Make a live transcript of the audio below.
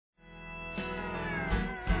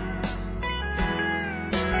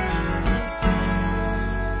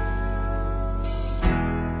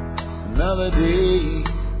another day,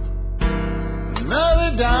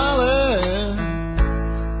 another dollar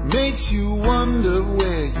makes you wonder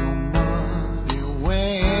where your money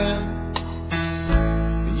went.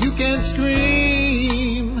 You can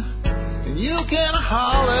scream and you can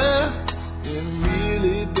holler, it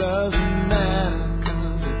really doesn't matter,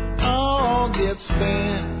 'cause it all gets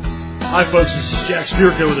spent. Hi folks, this is Jack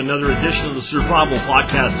Spirko with another edition of the Survival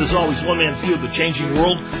Podcast. As always, one man's view of the changing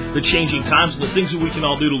world, the changing times, and the things that we can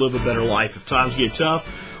all do to live a better life if times get tough,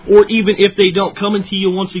 or even if they don't. Coming to you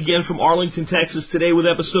once again from Arlington, Texas today with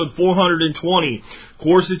episode 420. Of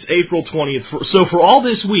course, it's April 20th. So for all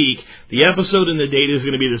this week, the episode and the date is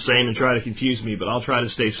going to be the same and try to confuse me, but I'll try to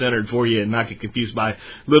stay centered for you and not get confused by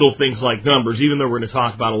little things like numbers, even though we're going to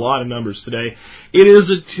talk about a lot of numbers today. It is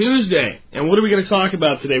a Tuesday, and what are we going to talk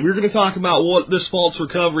about today? We're going to talk about what this false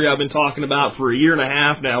recovery I've been talking about for a year and a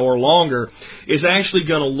half now or longer is actually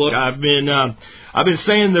going to look. I've been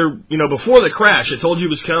saying there, before the crash, I told you it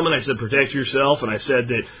was coming. I said, protect yourself. And I said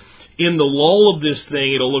that in the lull of this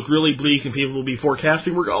thing, it'll look really bleak and people will be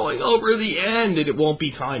forecasting we're going over the end and it won't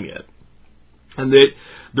be time yet. And that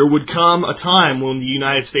there would come a time when the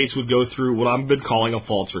United States would go through what I've been calling a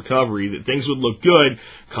false recovery, that things would look good,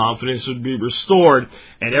 confidence would be restored,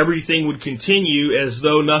 and everything would continue as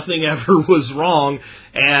though nothing ever was wrong,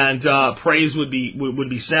 and praise would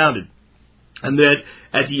be sounded. And that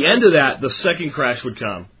at the end of that, the second crash would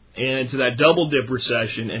come into that double dip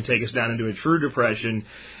recession and take us down into a true depression,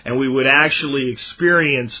 and we would actually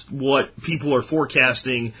experience what people are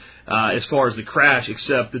forecasting as far as the crash,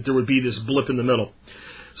 except that there would be this blip in the middle.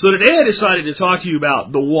 So today I decided to talk to you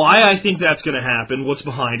about the why I think that's going to happen, what's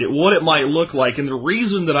behind it, what it might look like, and the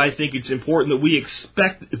reason that I think it's important that we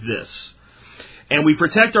expect this. And we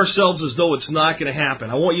protect ourselves as though it's not going to happen.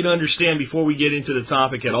 I want you to understand before we get into the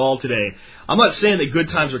topic at all today, I'm not saying that good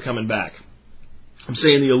times are coming back. I'm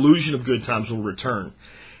saying the illusion of good times will return.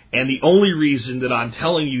 And the only reason that I'm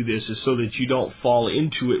telling you this is so that you don't fall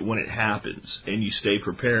into it when it happens and you stay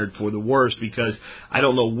prepared for the worst, because I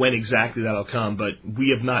don't know when exactly that'll come, but we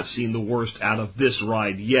have not seen the worst out of this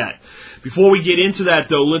ride yet. Before we get into that,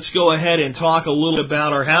 though, let's go ahead and talk a little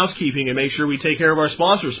about our housekeeping and make sure we take care of our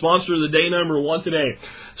sponsor. Sponsor of the day number one today,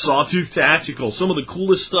 Sawtooth Tactical. Some of the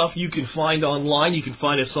coolest stuff you can find online, you can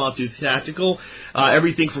find at Sawtooth Tactical.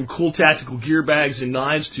 Everything from cool tactical gear bags and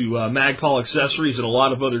knives to Magpul accessories and a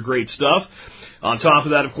lot of other great stuff. On top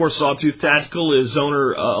of that, of course, Sawtooth Tactical is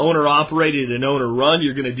owner-operated and owner-run.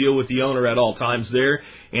 You're going to deal with the owner at all times there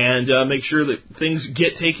and make sure that things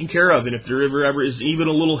get taken care of. And if there ever is even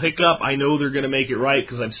a little hiccup, I know they're going to make it right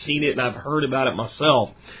because I've seen it and I've heard about it myself.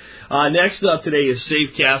 Next up today is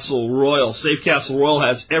Safe Castle Royal. Safe Castle Royal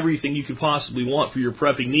has everything you could possibly want for your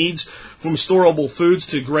prepping needs, from storable foods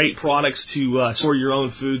to great products to store your own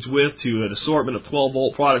foods with, to an assortment of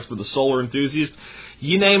 12-volt products for the solar enthusiast.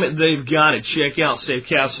 You name it, they've got it. Check out Safe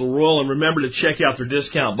Castle Royal, and remember to check out their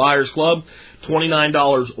Discount Buyers Club.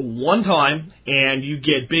 $29 one time, and you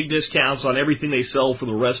get big discounts on everything they sell for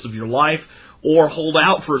the rest of your life. Or hold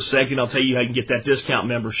out for a second, I'll tell you how you can get that discount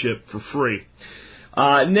membership for free.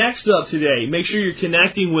 Next up today, make sure you're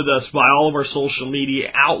connecting with us by all of our social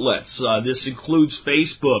media outlets. This includes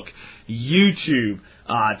Facebook, YouTube,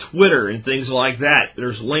 Twitter, and things like that.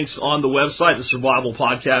 There's links on the website,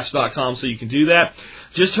 thesurvivalpodcast.com, so you can do that.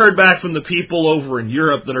 Just heard back from the people over in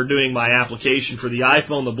Europe that are doing my application for the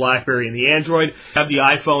iPhone, the BlackBerry, and the Android. Have the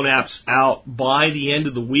iPhone apps out by the end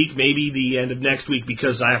of the week, maybe the end of next week,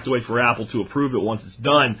 because I have to wait for Apple to approve it once it's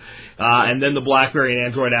done. And then the BlackBerry and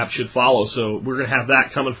Android app should follow. So we're going to have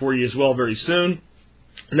that coming for you as well very soon.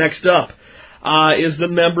 Next up is the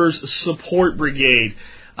Members Support Brigade.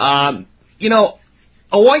 I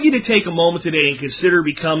want you to take a moment today and consider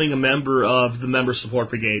becoming a member of the Member Support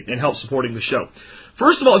Brigade and help supporting the show.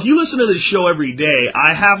 First of all, if you listen to this show every day,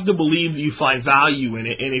 I have to believe that you find value in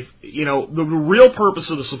it. And if, the real purpose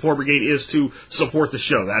of the Support Brigade is to support the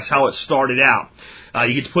show. That's how it started out.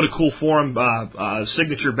 You get to put a cool forum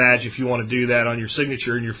signature badge if you want to do that on your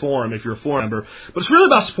signature in your forum if you're a forum member. But it's really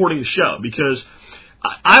about supporting the show, because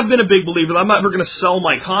I've been a big believer that I'm not ever going to sell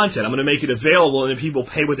my content. I'm going to make it available, and then people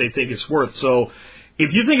pay what they think it's worth. So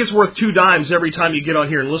if you think it's worth $2 every time you get on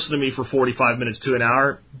here and listen to me for 45 minutes to an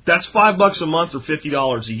hour, that's $5 a month or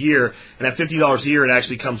 $50 a year. And at $50 a year, it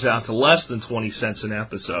actually comes out to less than 20 cents an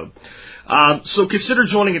episode. So consider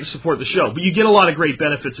joining it to support the show. But you get a lot of great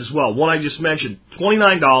benefits as well. One I just mentioned,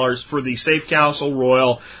 $29 for the Safe Castle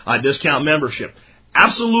Royal discount membership.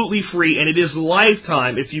 Absolutely free, and it is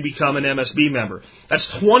lifetime if you become an MSB member. That's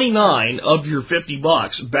 $29 of your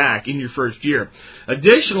 $50 back in your first year.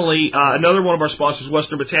 Additionally, another one of our sponsors,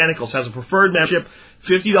 Western Botanicals, has a preferred membership,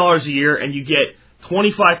 $50 a year, and you get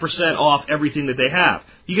 25% off everything that they have.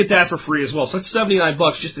 You get that for free as well. So that's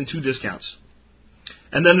 $79 just in 2 discounts.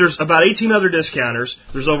 And then there's about 18 other discounters.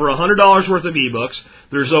 There's over $100 worth of ebooks.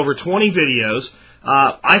 There's over 20 videos.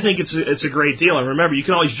 I think it's a great deal. And remember, you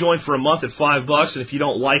can always join for a month at $5, and if you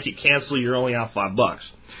don't like it, cancel. You're only out $5.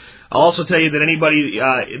 I'll also tell you that anybody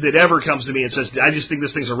that ever comes to me and says, I just think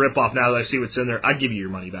this thing's a ripoff now that I see what's in there, I'd give you your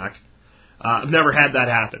money back. I've never had that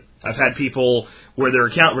happen. I've had people where their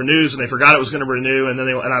account renews and they forgot it was going to renew, and then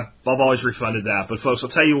I've always refunded that. But folks, I'll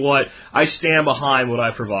tell you what, I stand behind what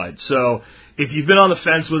I provide. So if you've been on the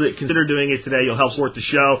fence with it, consider doing it today. You'll help support the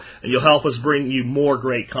show, and you'll help us bring you more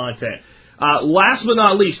great content. Last but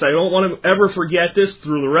not least, I don't want to ever forget this.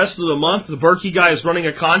 Through the rest of the month, the Berkey guy is running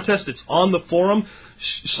a contest. It's on the forum.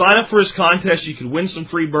 Sign up for his contest. You can win some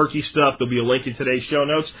free Berkey stuff. There'll be a link in today's show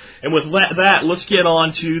notes. And with that, let's get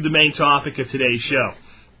on to the main topic of today's show.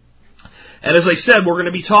 And as I said, we're going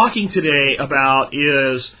to be talking today about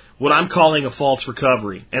is what I'm calling a false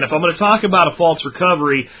recovery. And if I'm going to talk about a false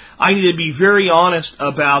recovery, I need to be very honest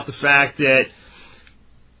about the fact that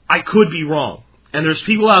I could be wrong. And there's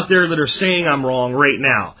people out there that are saying I'm wrong right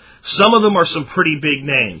now. Some of them are some pretty big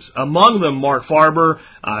names. Among them, Mark Farber,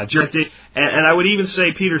 and I would even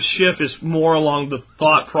say Peter Schiff is more along the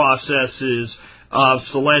thought processes of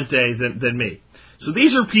Celente than me. So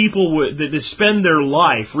these are people that spend their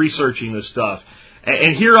life researching this stuff.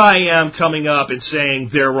 And here I am coming up and saying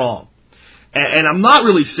they're wrong. And I'm not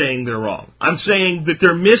really saying they're wrong. I'm saying that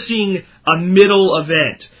they're missing a middle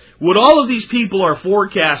event. What all of these people are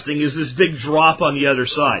forecasting is this big drop on the other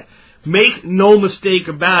side. Make no mistake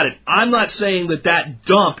about it. I'm not saying that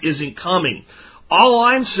dump isn't coming. All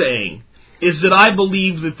I'm saying is that I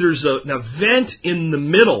believe that there's an event in the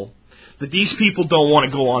middle that these people don't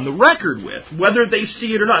want to go on the record with, whether they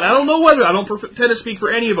see it or not. I don't know whether. I don't tend to speak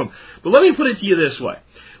for any of them. But let me put it to you this way.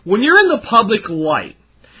 When you're in the public light,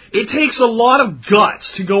 it takes a lot of guts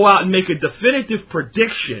to go out and make a definitive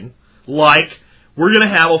prediction like we're going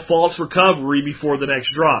to have a false recovery before the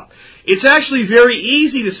next drop. It's actually very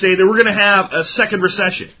easy to say that we're going to have a second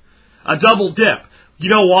recession, a double dip. You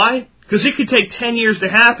know why? Because it could take 10 years to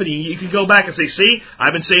happen. You can go back and say, see,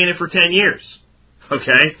 I've been saying it for 10 years.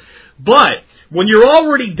 Okay? But when you're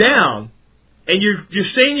already down and you're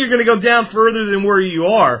saying you're going to go down further than where you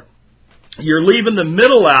are, you're leaving the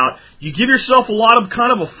middle out, you give yourself a lot of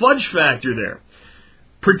kind of a fudge factor there.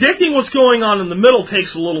 Predicting what's going on in the middle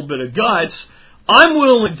takes a little bit of guts. I'm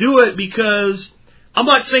willing to do it because I'm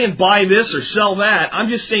not saying buy this or sell that. I'm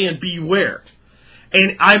just saying beware.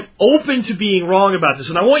 And I'm open to being wrong about this.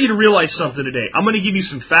 And I want you to realize something today. I'm going to give you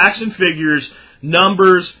some facts and figures,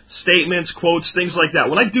 numbers, statements, quotes, things like that.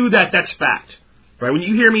 When I do that, that's fact. Right? When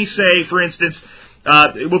you hear me say, for instance,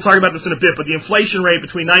 we'll talk about this in a bit, but the inflation rate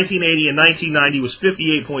between 1980 and 1990 was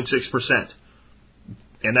 58.6%.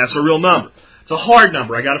 And that's a real number. It's a hard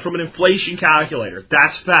number. I got it from an inflation calculator.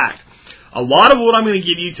 That's fact. A lot of what I'm going to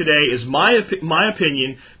give you today is my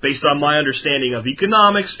opinion based on my understanding of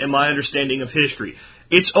economics and my understanding of history.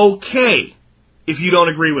 It's okay if you don't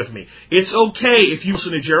agree with me. It's okay if you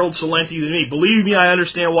listen to Gerald Celente than me. Believe me, I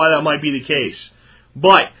understand why that might be the case.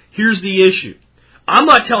 But here's the issue. I'm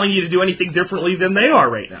not telling you to do anything differently than they are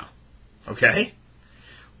right now. Okay?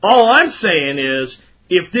 All I'm saying is,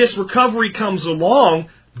 if this recovery comes along,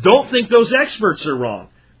 don't think those experts are wrong.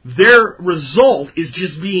 Their result is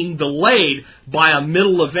just being delayed by a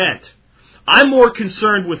middle event. I'm more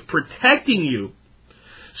concerned with protecting you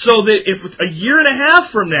so that if a year and a half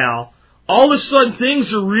from now, all of a sudden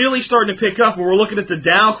things are really starting to pick up and we're looking at the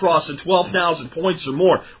Dow crossing 12,000 points or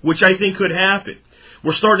more, which I think could happen.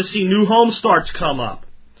 We're starting to see new home starts come up.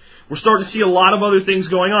 We're starting to see a lot of other things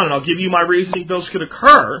going on, and I'll give you my reasoning those could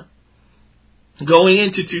occur going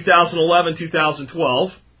into 2011,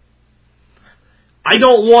 2012. I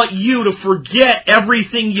don't want you to forget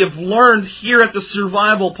everything you've learned here at the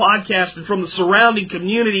Survival Podcast and from the surrounding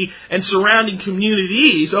community and surrounding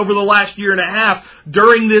communities over the last year and a half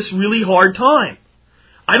during this really hard time.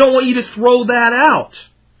 I don't want you to throw that out.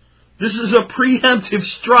 This is a preemptive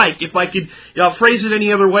strike. If I could phrase it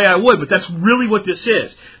any other way, I would, but that's really what this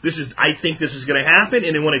is. I think this is going to happen,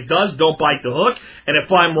 and then when it does, don't bite the hook. And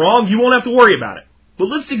if I'm wrong, you won't have to worry about it. But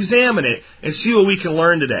let's examine it and see what we can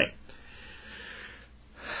learn today.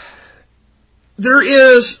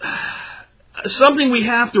 There is something we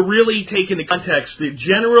have to really take into context that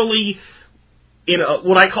generally in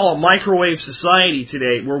what I call a microwave society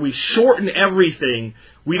today, where we shorten everything,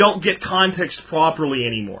 we don't get context properly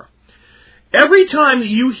anymore. Every time that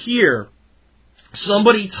you hear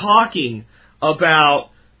somebody talking about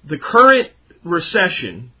the current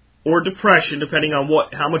recession or depression, depending on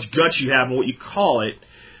how much guts you have and what you call it,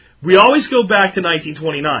 we always go back to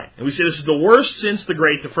 1929, and we say this is the worst since the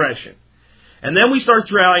Great Depression. And then we start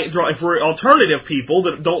drawing for alternative people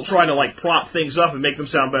that don't try to like prop things up and make them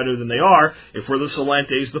sound better than they are. If we're the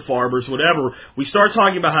Salentes, the Farbers, whatever, we start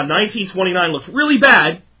talking about how 1929 looked really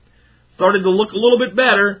bad, started to look a little bit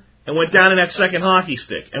better, and went down in that second hockey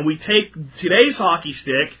stick. And we take today's hockey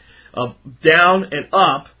stick of down and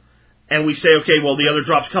up, and we say, okay, well, the other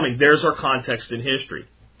drop's coming. There's our context in history.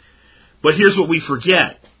 But here's what we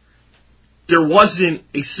forget. There wasn't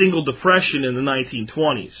a single depression in the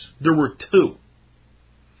 1920s. There were two.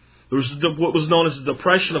 There was what was known as the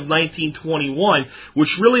Depression of 1921,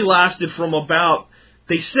 which really lasted from about,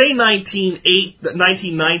 they say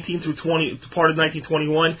 1919 through part of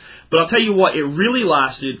 1921, but I'll tell you what, it really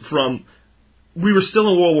lasted from, we were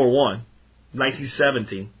still in World War I,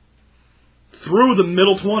 1917, through the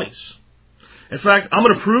middle 20s. In fact, I'm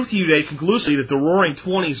going to prove to you today conclusively that the Roaring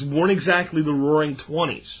 20s weren't exactly the Roaring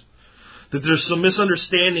 20s. That there's some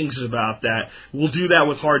misunderstandings about that. We'll do that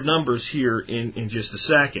with hard numbers here in just a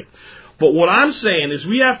second. But what I'm saying is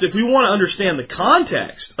if we want to understand the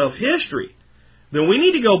context of history, then we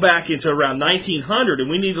need to go back into around 1900, and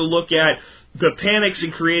we need to look at the panics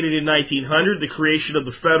created in 1900, the creation of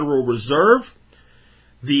the Federal Reserve,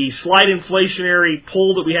 the slight inflationary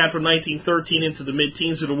pull that we had from 1913 into the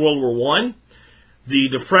mid-teens of World War I, the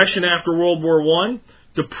Depression after World War I,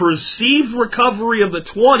 the perceived recovery of the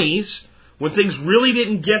 20s, when things really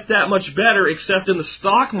didn't get that much better except in the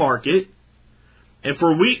stock market and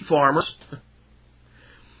for wheat farmers.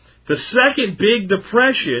 The second big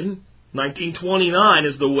depression, 1929,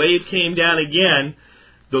 as the wave came down again,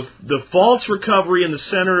 the false recovery in the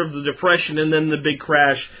center of the depression, and then the big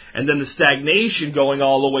crash, and then the stagnation going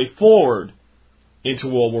all the way forward into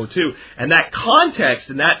World War II. And that context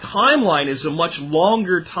and that timeline is a much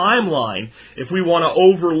longer timeline if we want to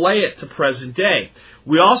overlay it to present day.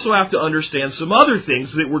 We also have to understand some other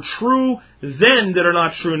things that were true then that are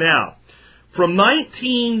not true now. From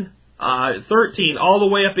 1913 all the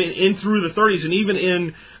way up in through the 30s and even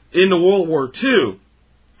into World War II,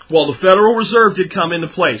 while the Federal Reserve did come into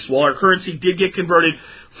place, while our currency did get converted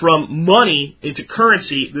from money into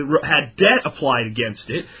currency that had debt applied against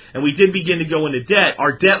it, and we did begin to go into debt,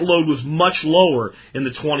 our debt load was much lower in the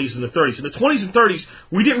 20s and the 30s. In the 20s and 30s,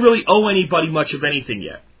 we didn't really owe anybody much of anything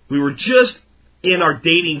yet. We were just in our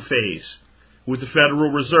dating phase with the Federal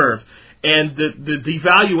Reserve and the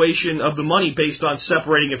devaluation of the money based on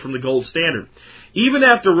separating it from the gold standard. Even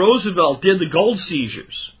after Roosevelt did the gold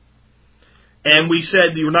seizures, and we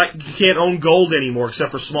said you can't own gold anymore except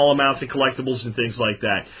for small amounts of collectibles and things like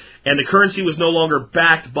that, and the currency was no longer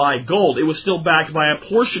backed by gold, it was still backed by a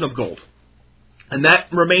portion of gold. And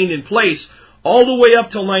that remained in place all the way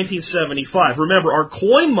up till 1975. Remember, our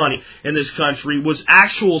coin money in this country was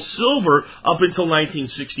actual silver up until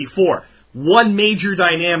 1964. One major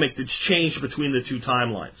dynamic that's changed between the two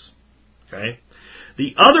timelines. Okay?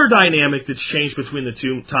 The other dynamic that's changed between the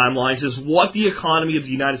two timelines is what the economy of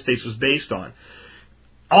the United States was based on.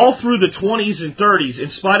 All through the 20s and 30s,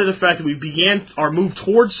 in spite of the fact that we began our move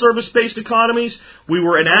towards service-based economies, we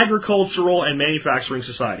were an agricultural and manufacturing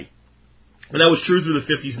society. And that was true through the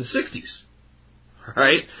 50s and 60s.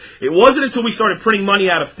 Right? It wasn't until we started printing money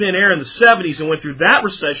out of thin air in the 70s and went through that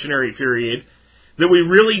recessionary period that we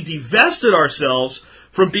really divested ourselves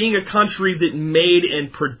from being a country that made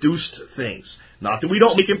and produced things. Not that we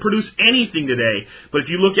don't make and produce anything today, but if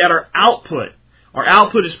you look at our output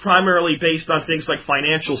is primarily based on things like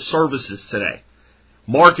financial services today,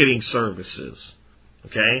 marketing services.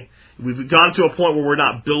 Okay? We've gone to a point where we're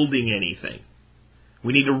not building anything.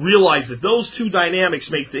 We need to realize that those two dynamics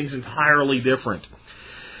make things entirely different.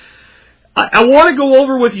 I want to go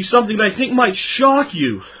over with you something that I think might shock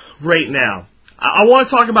you right now. I want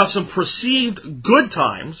to talk about some perceived good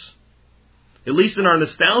times, at least in our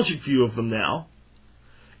nostalgic view of them now,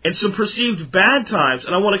 and some perceived bad times,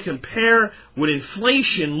 and I want to compare what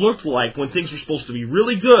inflation looked like when things were supposed to be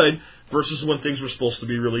really good versus when things were supposed to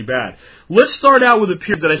be really bad. Let's start out with a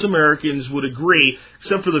period that as Americans would agree,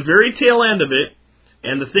 except for the very tail end of it,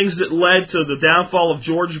 and the things that led to the downfall of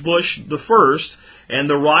George Bush the first and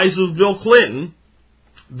the rise of Bill Clinton,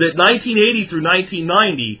 that 1980 through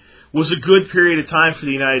 1990 was a good period of time for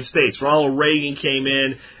the United States. Ronald Reagan came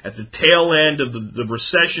in at the tail end of the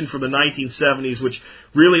recession from the 1970s, which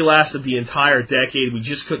really lasted the entire decade. We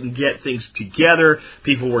just couldn't get things together.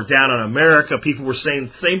 People were down on America. People were saying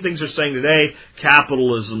the same things they're saying today.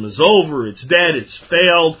 Capitalism is over. It's dead. It's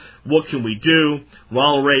failed. What can we do?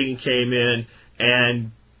 Ronald Reagan came in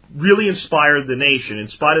and really inspired the nation, in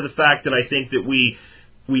spite of the fact that I think that we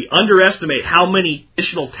we underestimate how many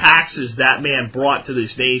additional taxes that man brought to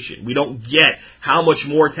this nation. We don't get how much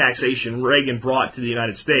more taxation Reagan brought to the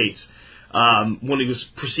United States when he was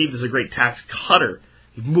perceived as a great tax cutter.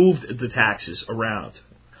 He moved the taxes around.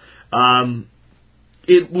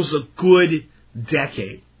 It was a good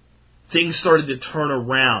decade. Things started to turn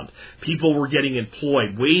around. People were getting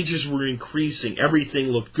employed. Wages were increasing. Everything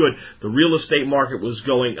looked good. The real estate market was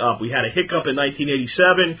going up. We had a hiccup in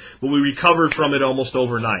 1987, but we recovered from it almost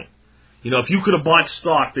overnight. You know, if you could have bought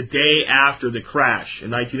stock the day after the crash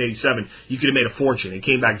in 1987, you could have made a fortune. It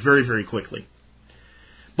came back very, very quickly.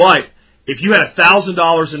 But if you had $1,000 in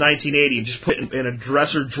 1980 and just put it in a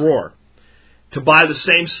dresser drawer, to buy the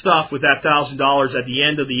same stuff with that $1,000 at the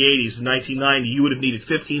end of the 80s in 1990, you would have needed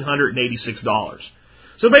 $1,586.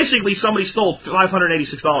 So basically, somebody stole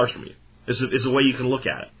 $586 from you, is the way you can look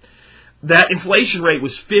at it. That inflation rate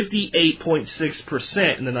was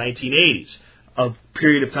 58.6% in the 1980s, a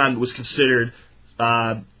period of time that was considered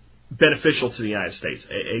beneficial to the United States,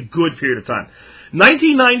 a good period of time.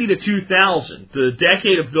 1990 to 2000, the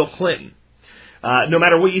decade of Bill Clinton. No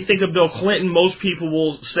matter what you think of Bill Clinton, most people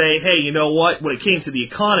will say, hey, you know what? When it came to the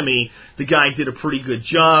economy, the guy did a pretty good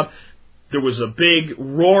job. There was a big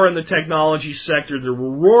roar in the technology sector. There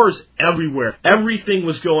were roars everywhere. Everything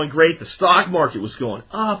was going great. The stock market was going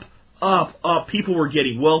up, up, up. People were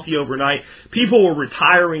getting wealthy overnight. People were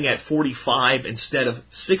retiring at 45 instead of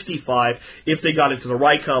 65 if they got into the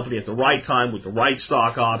right company at the right time with the right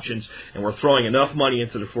stock options and were throwing enough money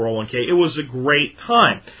into the 401k. It was a great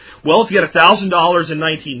time. Well, if you had $1,000 in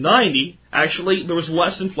 1990, actually, there was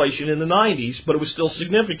less inflation in the 90s, but it was still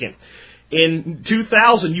significant. In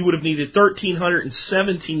 2000, you would have needed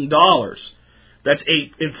 $1,317. That's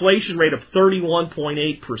an inflation rate of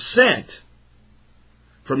 31.8%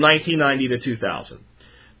 from 1990 to 2000.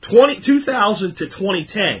 2000 to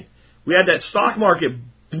 2010, we had that stock market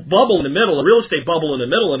bubble in the middle, a real estate bubble in the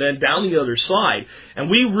middle, and then down the other side. And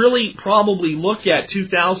we really probably look at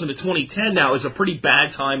 2000 to 2010 now as a pretty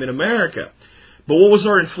bad time in America. But what was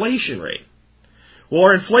our inflation rate? Well,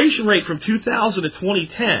 our inflation rate from 2000 to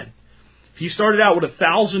 2010, if you started out with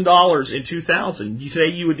 $1,000 in 2000,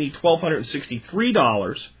 today you would need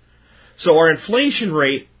 $1,263. So our inflation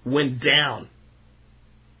rate went down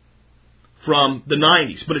from the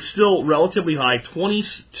 90s, but it's still relatively high.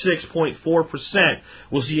 26.4%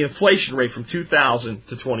 was the inflation rate from 2000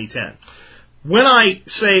 to 2010. When I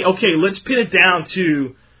say, okay, let's pin it down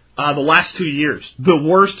to the last 2 years, the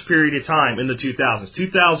worst period of time in the 2000s,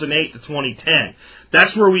 2008 to 2010,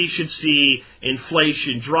 that's where we should see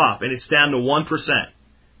inflation drop, and it's down to 1%.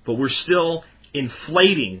 But we're still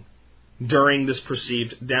inflating during this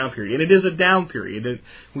perceived down period. And it is a down period.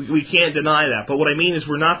 We can't deny that. But what I mean is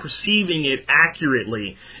we're not perceiving it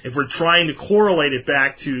accurately if we're trying to correlate it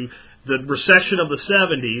back to the recession of the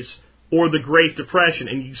 70s or the Great Depression.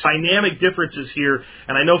 And dynamic differences here.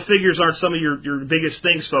 And I know figures aren't some of your biggest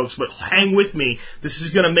things, folks, but hang with me. This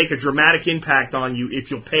is going to make a dramatic impact on you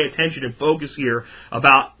if you'll pay attention and focus here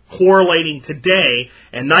about correlating today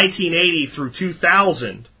and 1980 through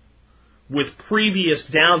 2000 with previous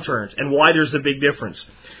downturns and why there's a big difference.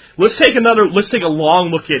 Let's take a long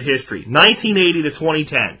look at history. 1980 to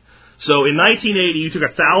 2010. So in 1980, you took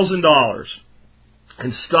 $1,000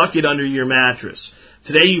 and stuck it under your mattress.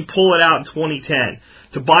 Today, you pull it out in 2010.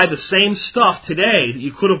 To buy the same stuff today that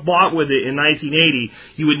you could have bought with it in 1980,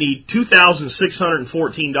 you would need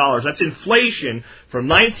 $2,614. That's inflation from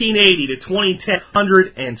 1980 to 2010,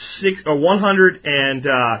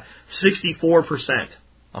 164%.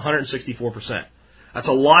 164%. That's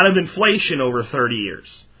a lot of inflation over 30 years.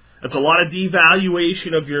 That's a lot of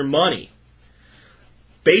devaluation of your money.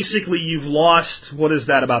 Basically, you've lost, what is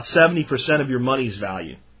that, about 70% of your money's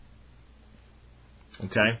value.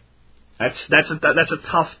 Okay? That's a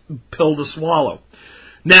tough pill to swallow.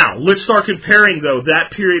 Now, let's start comparing, though,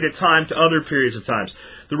 that period of time to other periods of times.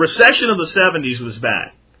 The recession of the 70s was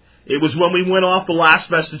bad. It was when we went off the last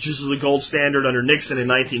vestiges of the gold standard under Nixon in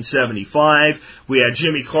 1975. We had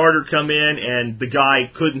Jimmy Carter come in, and the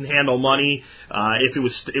guy couldn't handle money if it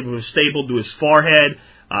was stapled to his forehead.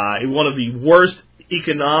 One of the worst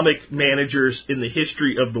economic managers in the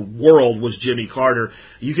history of the world was Jimmy Carter.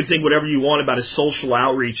 You can think whatever you want about his social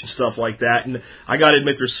outreach and stuff like that, and I got to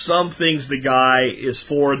admit there's some things the guy is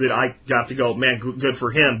for that I got to go, man, good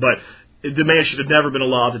for him, but the man should have never been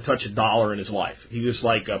allowed to touch a dollar in his life. He was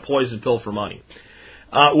like a poison pill for money.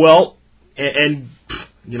 Nixon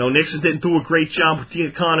didn't do a great job with the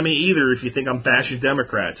economy either, if you think I'm bashing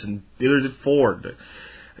Democrats, and neither did Ford.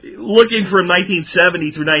 Looking from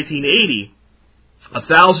 1970 through 1980,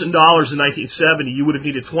 $1,000 in 1970, you would have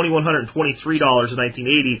needed $2,123 in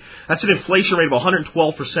 1980. That's an inflation rate of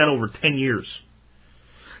 112% over 10 years.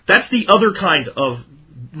 That's the other kind of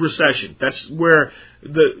recession. That's where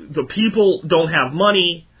the people don't have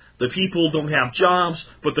money, the people don't have jobs,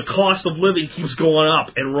 but the cost of living keeps going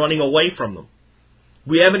up and running away from them.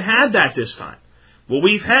 We haven't had that this time. What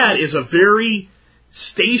we've had is a very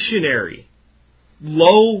stationary,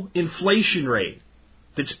 low inflation rate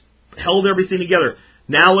that's held everything together.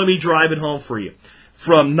 Now let me drive it home for you.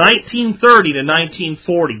 From 1930 to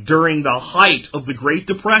 1940, during the height of the Great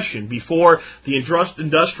Depression, before the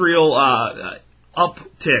industrial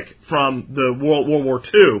uptick from the World War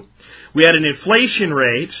II, we had an inflation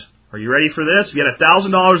rate. Are you ready for this? We had $1,000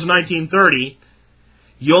 in 1930.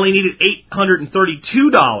 You only needed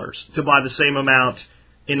 $832 to buy the same amount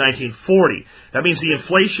in 1940. That means the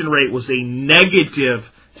inflation rate was a negative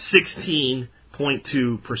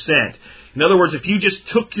 16.2%. In other words, if you just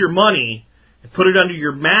took your money and put it under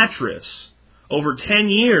your mattress over 10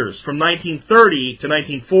 years from 1930 to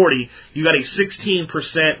 1940, you got a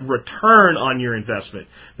 16% return on your investment.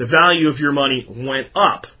 The value of your money went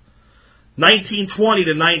up. 1920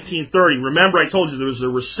 to 1930, remember I told you there was a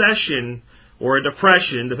recession or a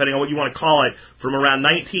depression, depending on what you want to call it, from around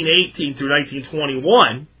 1918 through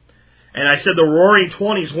 1921. And I said the roaring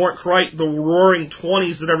 20s weren't quite the roaring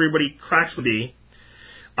 20s that everybody cracks to be.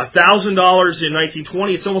 $1,000 in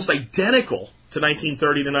 1920, it's almost identical to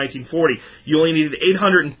 1930 to 1940. You only needed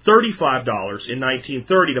 $835 in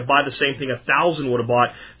 1930 to buy the same thing 1,000 would have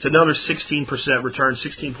bought. It's another 16% return,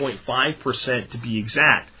 16.5% to be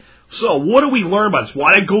exact. So what do we learn by this?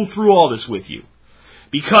 Why did I go through all this with you?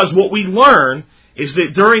 Because what we learn is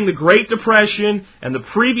that during the Great Depression and the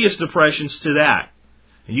previous depressions to that,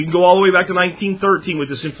 and you can go all the way back to 1913 with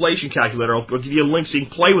this inflation calculator. I'll give you a link so you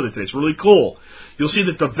can play with it today. It's really cool. You'll see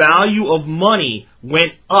that the value of money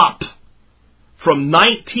went up from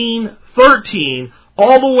 1913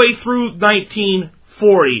 all the way through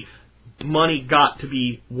 1940. Money got to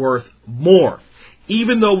be worth more.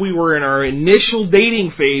 Even though we were in our initial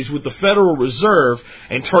dating phase with the Federal Reserve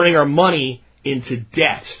and turning our money into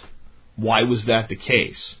debt. Why was that the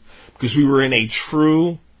case? Because we were in a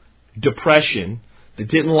true depression that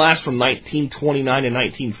didn't last from 1929 to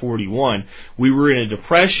 1941. We were in a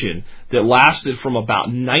depression that lasted from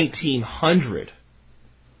about 1900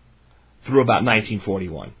 through about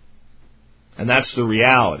 1941. And that's the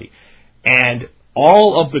reality. And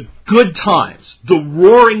all of the good times, the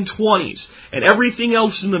roaring 20s, and everything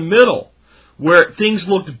else in the middle, where things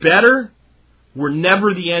looked better, were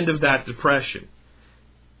never the end of that depression.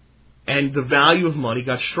 And the value of money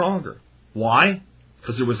got stronger. Why?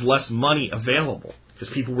 Because there was less money available.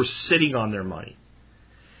 Because people were sitting on their money.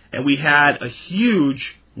 And we had a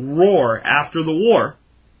huge roar after the war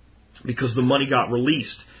because the money got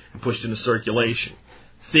released and pushed into circulation.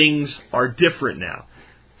 Things are different now.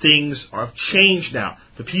 Things have changed now.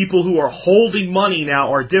 The people who are holding money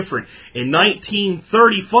now are different. In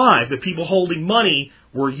 1935, the people holding money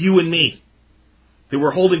were you and me. They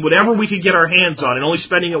were holding whatever we could get our hands on and only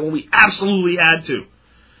spending it when we absolutely had to.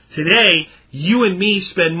 Today, you and me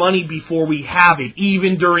spend money before we have it,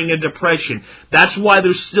 even during a depression. That's why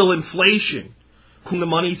there's still inflation. Who the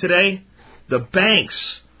money today? The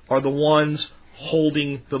banks are the ones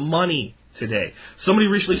holding the money today. Somebody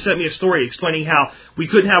recently sent me a story explaining how we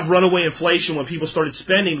couldn't have runaway inflation when people started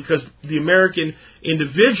spending because the American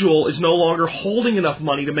individual is no longer holding enough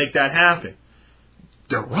money to make that happen.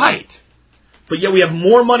 They're right. But yet we have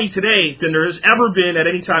more money today than there has ever been at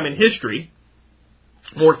any time in history.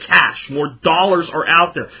 More cash, more dollars are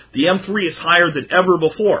out there. The M3 is higher than ever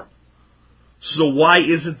before. So why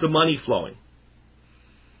isn't the money flowing?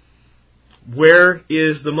 Where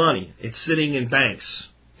is the money? It's sitting in banks,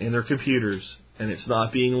 in their computers, and it's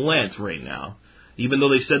not being lent right now. Even though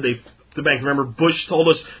they said the bank, remember Bush told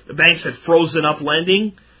us the banks had frozen up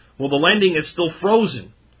lending? Well, the lending is still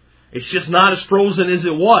frozen. It's just not as frozen as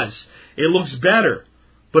it was. It looks better,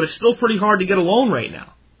 but it's still pretty hard to get a loan right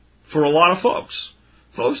now for a lot of folks.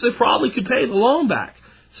 Folks that probably could pay the loan back.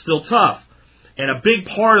 Still tough. And a big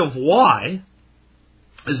part of why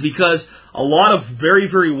is because a lot of very,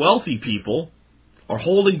 very wealthy people are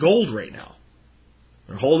holding gold right now.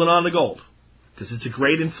 They're holding on to gold because it's a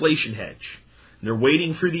great inflation hedge. And they're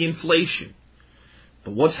waiting for the inflation.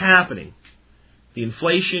 But what's happening? The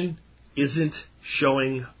inflation isn't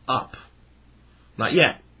showing up. Not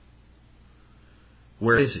yet.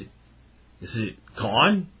 Where is it? Is it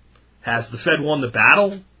gone? Has the Fed won the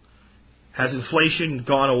battle? Has inflation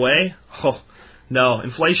gone away? Oh, no,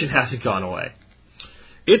 inflation hasn't gone away.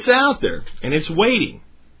 It's out there, and it's waiting.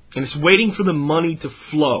 And it's waiting for the money to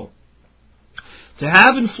flow. To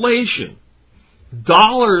have inflation,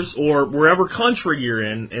 dollars or wherever country you're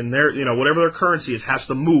in, and their, whatever their currency is, has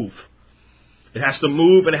to move. It has to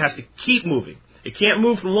move, and it has to keep moving. It can't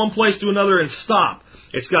move from one place to another and stop.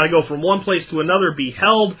 It's got to go from one place to another, be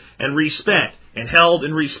held and respent, and held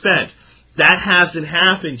and respent. That hasn't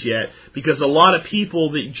happened yet because a lot of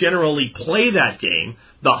people that generally play that game,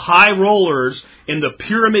 the high rollers in the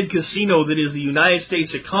pyramid casino that is the United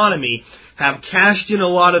States economy, have cashed in a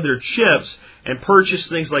lot of their chips and purchased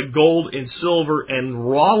things like gold and silver and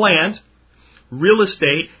raw land, real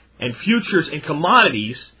estate, and futures and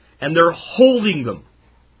commodities, and they're holding them.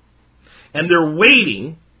 And they're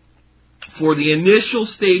waiting for the initial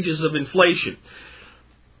stages of inflation.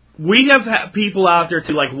 We have had people out there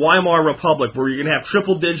like Weimar Republic, where you're going to have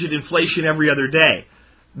triple-digit inflation every other day.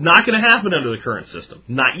 Not going to happen under the current system.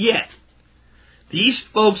 Not yet. These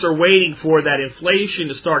folks are waiting for that inflation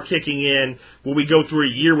to start kicking in when we go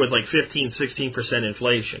through a year with like 15, 16%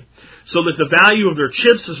 inflation. So that the value of their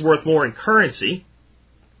chips is worth more in currency.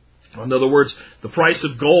 In other words, the price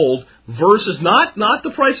of gold versus, not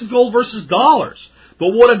the price of gold versus dollars, but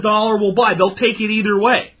what a dollar will buy. They'll take it either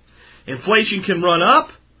way. Inflation can run up,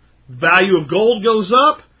 value of gold goes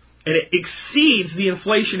up, and it exceeds the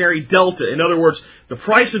inflationary delta. In other words, the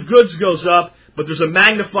price of goods goes up, but there's a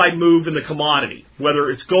magnified move in the commodity. Whether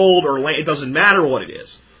it's gold or land, it doesn't matter what it is.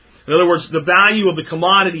 In other words, the value of the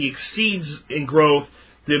commodity exceeds in growth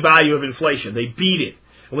the value of inflation. They beat it.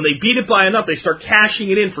 And when they beat it by enough, they start cashing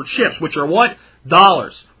it in for chips, which are what?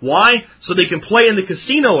 Dollars. Why? So they can play in the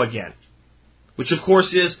casino again, which of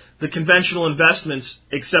course is the conventional investments,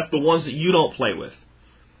 except the ones that you don't play with.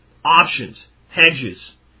 Options, hedges.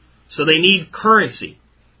 So they need currency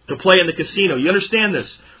to play in the casino. You understand this?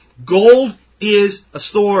 Gold is a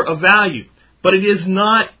store of value, but it is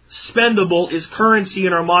not spendable as currency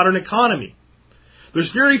in our modern economy.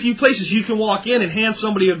 There's very few places you can walk in and hand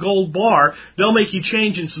somebody a gold bar. They'll make you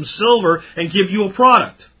change in some silver and give you a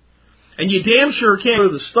product. And you damn sure can't go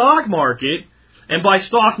to the stock market and buy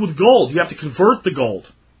stock with gold. You have to convert the gold.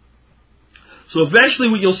 So eventually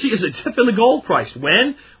what you'll see is a dip in the gold price.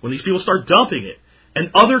 When? When these people start dumping it.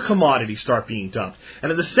 And other commodities start being dumped. And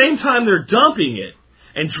at the same time they're dumping it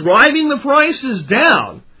and driving the prices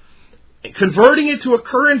down, and converting it to a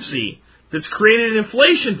currency that's created an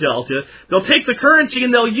inflation delta, they'll take the currency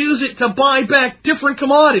and they'll use it to buy back different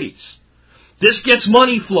commodities. This gets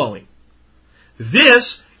money flowing.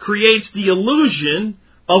 This creates the illusion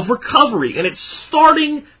of recovery, and it's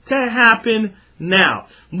starting to happen now.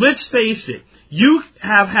 Let's face it, you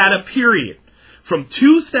have had a period from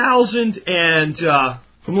 2000 and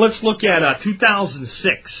let's look at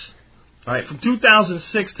 2006. All right, from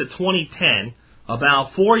 2006 to 2010,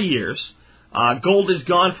 about 4 years. Gold has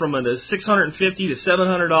gone from a $650 to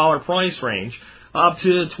 $700 price range up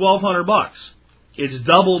to $1,200. It's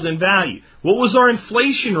doubled in value. What was our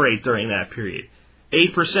inflation rate during that period?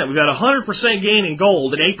 8%. We've got a 100% gain in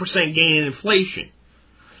gold and 8% gain in inflation.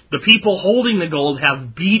 The people holding the gold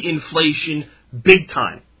have beat inflation big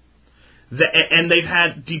time. And they've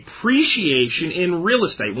had depreciation in real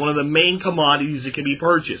estate, one of the main commodities that can be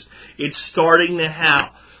purchased. It's starting to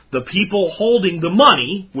have the people holding the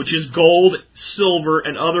money, which is gold, silver,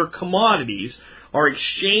 and other commodities, are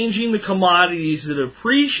exchanging the commodities that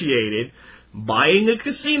appreciated, buying the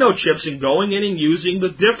casino chips and going in and using the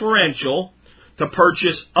differential to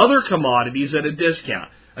purchase other commodities at a discount.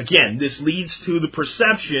 Again, this leads to the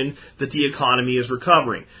perception that the economy is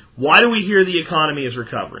recovering. Why do we hear the economy is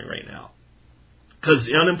recovering right now? Because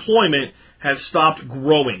unemployment has stopped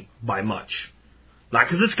growing by much. Not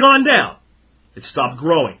because it's gone down. It stopped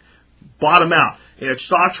growing. Bottom out. In a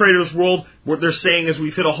stock trader's world, what they're saying is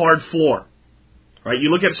we've hit a hard floor. Right?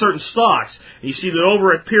 You look at certain stocks, and you see that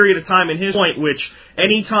over a period of time in his point, which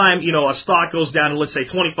anytime, a stock goes down to, let's say,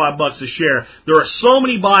 $25 a share, there are so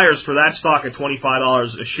many buyers for that stock at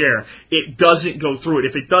 $25 a share, it doesn't go through it.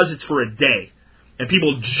 If it does, it's for a day. And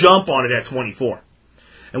people jump on it at 24.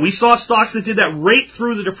 And we saw stocks that did that right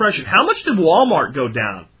through the Depression. How much did Walmart go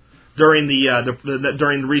down during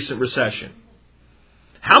the recent recession?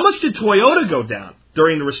 How much did Toyota go down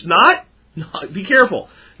during the be careful.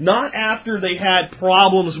 Not after they had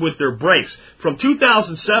problems with their brakes. From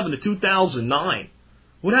 2007 to 2009,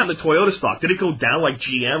 what happened to Toyota stock? Did it go down like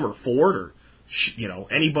GM or Ford or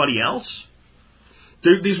anybody else?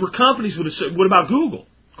 These were companies. What about Google?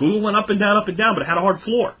 Google went up and down, but it had a hard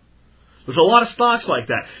floor. There's a lot of stocks like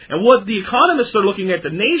that. And what the economists are looking at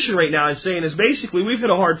the nation right now and saying is basically we've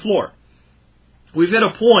hit a hard floor. We've hit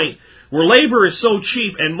a point where labor is so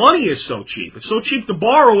cheap and money is so cheap. It's so cheap to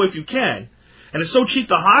borrow if you can, and it's so cheap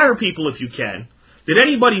to hire people if you can, that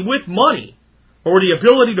anybody with money or the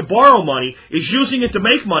ability to borrow money is using it to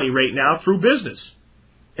make money right now through business.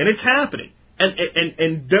 And it's happening.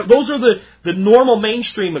 And those are the normal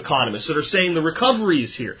mainstream economists that are saying the recovery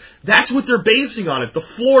is here. That's what they're basing on it. The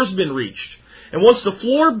floor's been reached. And once the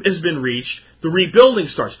floor has been reached, the rebuilding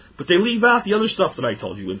starts. But they leave out the other stuff that I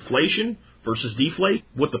told you. Inflation versus deflation.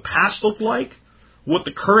 What the past looked like. What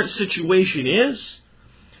the current situation is.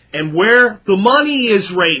 And where the money is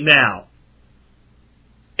right now.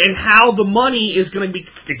 And how the money is going to be,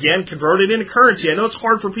 again, converted into currency. I know it's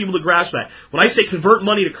hard for people to grasp that. When I say convert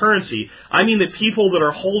money to currency, I mean that people that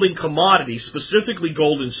are holding commodities, specifically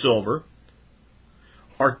gold and silver,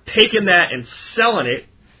 are taking that and selling it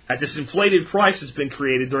at this inflated price that's been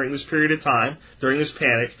created during this period of time, during this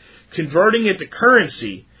panic, converting it to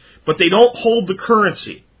currency, but they don't hold the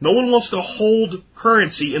currency. No one wants to hold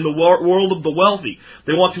currency in the world of the wealthy.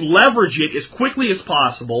 They want to leverage it as quickly as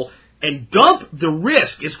possible and dump the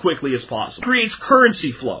risk as quickly as possible. It creates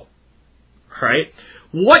currency flow. Right?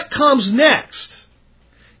 What comes next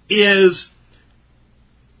is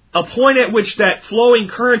a point at which that flowing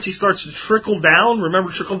currency starts to trickle down.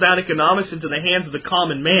 Remember, trickle down economics into the hands of the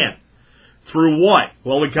common man. Through what?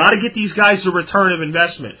 Well, we got to get these guys a return of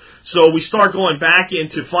investment. So we start going back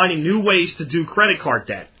into finding new ways to do credit card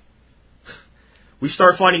debt. We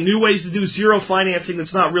start finding new ways to do zero financing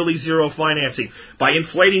that's not really zero financing by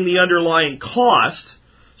inflating the underlying cost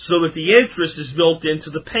so that the interest is built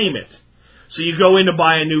into the payment. So you go in to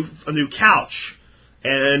buy a new couch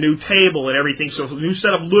and a new table and everything, so a new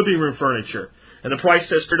set of living room furniture. And the price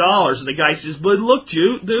says $4, and the guy says, "But look,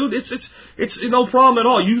 dude, it's no problem at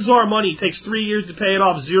all. Use our money. It takes 3 years to pay it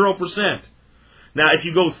off, 0%. Now, if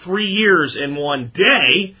you go 3 years in one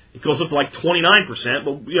day, it goes up to like 29%,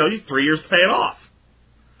 but you need 3 years to pay it off.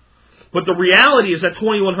 But the reality is that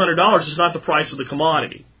 $2,100 is not the price of the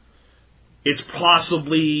commodity. It's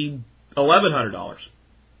possibly $1,100.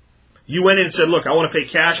 You went in and said, "Look, I want to pay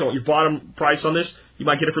cash. I want your bottom price on this." You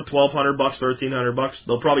might get it for $1,200, $1,300.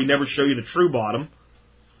 They'll probably never show you the true bottom.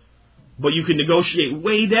 But you can negotiate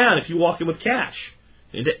way down if you walk in with cash.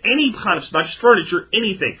 Into any kind of, not just furniture,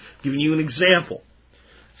 anything. I'm giving you an example.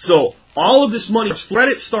 So, all of this money, as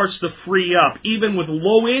credit starts to free up, even with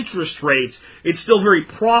low interest rates, it's still very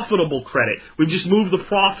profitable credit. We've just moved the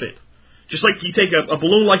profit. Just like you take a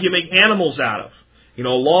balloon like you make animals out of. A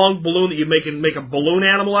long balloon that you make a balloon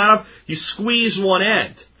animal out of, you squeeze one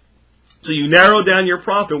end. So you narrow down your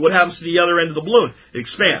profit. What happens to the other end of the balloon? It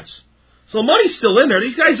expands. So money's still in there.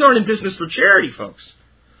 These guys aren't in business for charity, folks.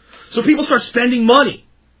 So people start spending money.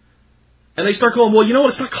 And they start going, "Well, you know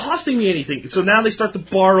what? It's not costing me anything." So now they start to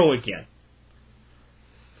borrow again.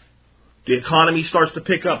 The economy starts to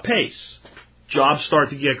pick up pace. Jobs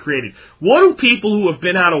start to get created. What do people who have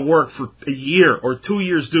been out of work for a year or 2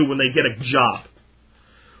 years do when they get a job?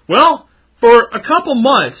 Well, for a couple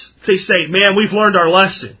months, they say, "Man, we've learned our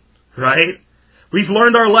lesson." Right? We've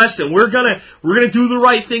learned our lesson. We're gonna do the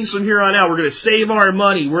right things from here on out. We're gonna save our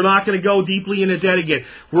money. We're not gonna go deeply into debt again.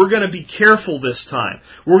 We're gonna be careful this time.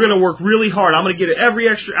 We're gonna work really hard. I'm gonna get every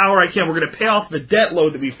extra hour I can. We're gonna pay off the debt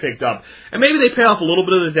load that we've picked up. And maybe they pay off a little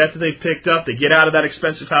bit of the debt that they've picked up. They get out of that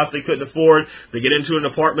expensive house they couldn't afford. They get into an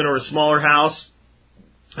apartment or a smaller house.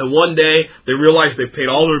 And one day, they realize they've paid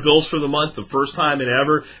all their bills for the month, the first time in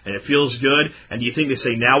ever, and it feels good. And do you think they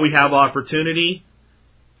say, "Now we have opportunity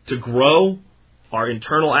to grow our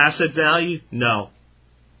internal asset value"? No.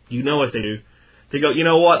 You know what they do. They go, "You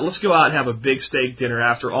know what? Let's go out and have a big steak dinner.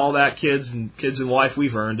 After all that, kids and wife,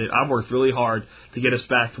 we've earned it. I've worked really hard to get us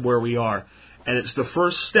back to where we are." And it's the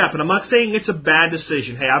first step. And I'm not saying it's a bad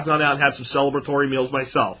decision. Hey, I've gone out and had some celebratory meals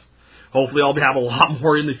myself. Hopefully I'll have a lot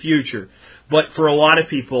more in the future. But for a lot of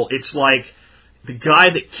people, it's like the guy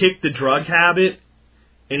that kicked the drug habit,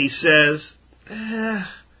 and he says,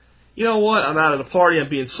 "You know what? I'm out of the party. I'm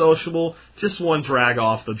being sociable. Just one drag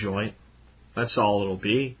off the joint. That's all it'll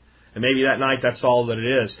be." And maybe that night that's all that it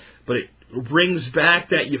is. But it brings back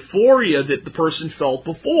that euphoria that the person felt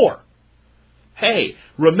before. Hey,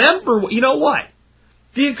 remember, you know what?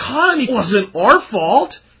 The economy wasn't our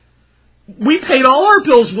fault. We paid all our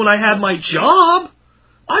bills when I had my job.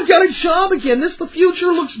 I've got a job again. The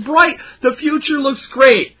future looks bright. The future looks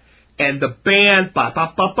great. And the band starts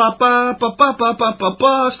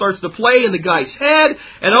to play in the guy's head,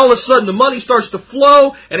 and all of a sudden the money starts to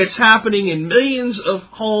flow, and it's happening in millions of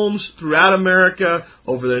homes throughout America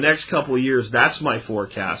over the next couple of years. That's my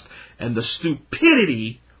forecast. And the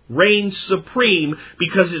stupidity reigns supreme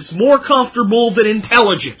because it's more comfortable than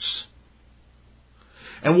intelligence.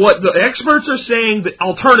 And what the experts are saying, the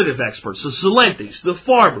alternative experts, the Zelentes, the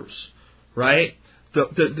farmers, right?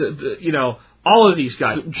 All of these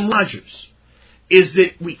guys, is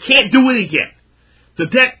that we can't do it again. The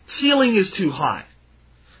debt ceiling is too high.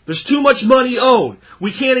 There's too much money owed.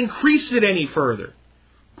 We can't increase it any further.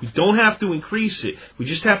 We don't have to increase it. We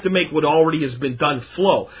just have to make what already has been done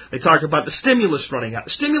flow. They talk about the stimulus running out.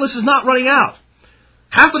 The stimulus is not running out.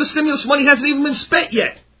 Half of the stimulus money hasn't even been spent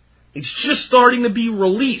yet. It's just starting to be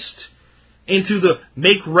released into the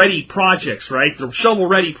make-ready projects, right? The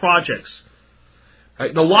shovel-ready projects. Right?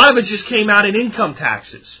 And a lot of it just came out in income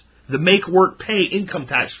taxes. The make-work-pay income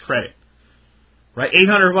tax credit. Right?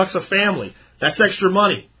 $800 a family. That's extra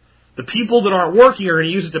money. The people that aren't working are going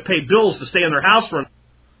to use it to pay bills to stay in their house for,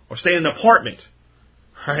 or stay in an apartment.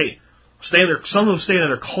 Right? Some of them stay in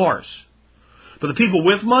their cars. But the people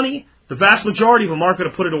with money, the vast majority of them aren't going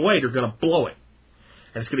to put it away. They're going to blow it.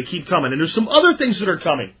 And it's going to keep coming. And there's some other things that are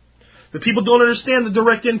coming that people don't understand the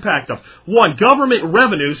direct impact of. One, government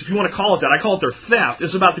revenues, if you want to call it that, I call it their theft,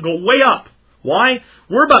 is about to go way up. Why?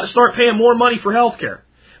 We're about to start paying more money for health care.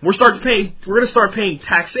 We're going to start paying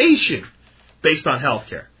taxation based on health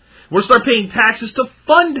care. We're going to start paying taxes to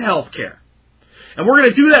fund health care. And we're going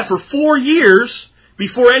to do that for 4 years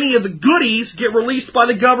before any of the goodies get released by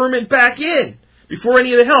the government back in. Before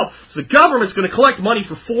any of the help. So the government's going to collect money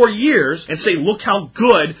for 4 years and say, look how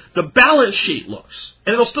good the balance sheet looks.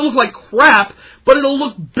 And it'll still look like crap, but it'll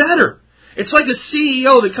look better. It's like a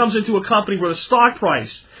CEO that comes into a company where the stock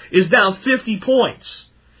price is down 50 points.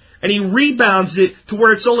 And he rebounds it to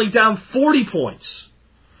where it's only down 40 points.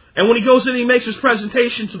 And when he goes in and he makes his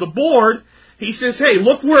presentation to the board, he says, hey,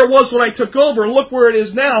 look where it was when I took over and look where it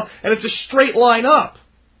is now. And it's a straight line up.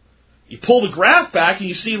 You pull the graph back and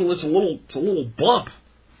you see it's a little bump.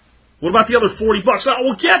 What about the other $40? Oh,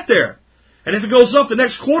 we'll get there. And if it goes up the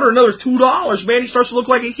next quarter another $2, man, he starts to look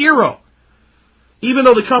like a hero. Even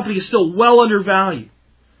though the company is still well undervalued.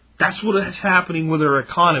 That's what is happening with our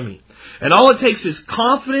economy. And all it takes is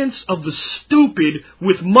confidence of the stupid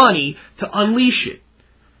with money to unleash it.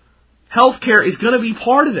 Healthcare is going to be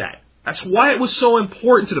part of that. That's why it was so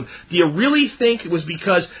important to them. Do you really think it was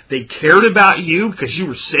because they cared about you because you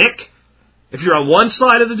were sick? If you're on one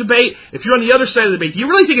side of the debate, if you're on the other side of the debate, do you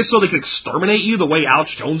really think it's so they could exterminate you the way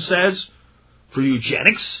Alex Jones says for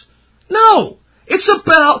eugenics? No. It's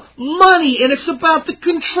about money, and it's about the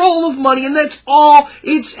control of money, and that's all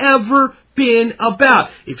it's ever been about.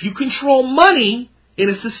 If you control money in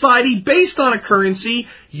a society based on a currency,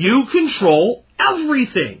 you control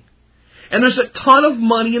everything. And there's a ton of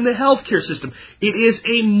money in the healthcare system. It is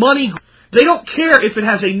a money. They don't care if it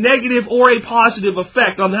has a negative or a positive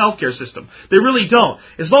effect on the healthcare system. They really don't.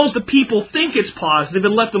 As long as the people think it's positive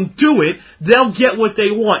and let them do it, they'll get what they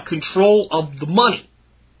want, control of the money.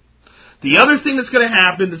 The other thing that's going to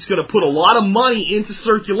happen that's going to put a lot of money into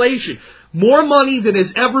circulation, more money than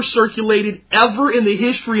has ever circulated ever in the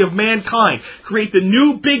history of mankind, create the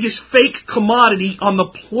new biggest fake commodity on the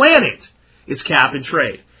planet, it's cap and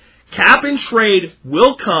trade. Cap and trade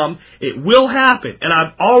will come. It will happen. And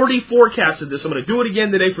I've already forecasted this. I'm going to do it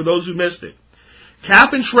again today for those who missed it.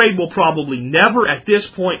 Cap and trade will probably never at this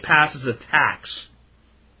point pass as a tax.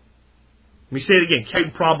 Let me say it again.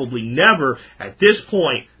 Cap probably never at this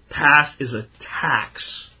point pass as a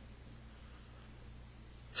tax.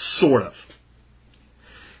 Sort of.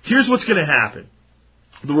 Here's what's going to happen.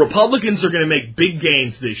 The Republicans are going to make big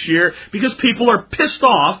gains this year because people are pissed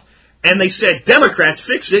off. And they said, Democrats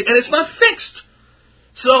fix it, and it's not fixed.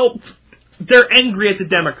 So, they're angry at the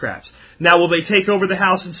Democrats. Now, will they take over the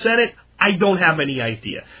House and Senate? I don't have any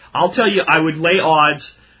idea. I'll tell you, I would lay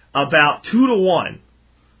odds about 2-1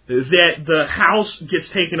 that the House gets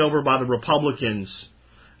taken over by the Republicans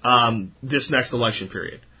this next election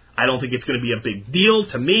period. I don't think it's going to be a big deal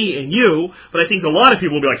to me and you, but I think a lot of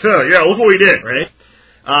people will be like, oh, yeah, look what we did, right?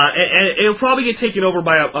 And it'll probably get taken over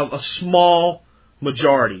by a small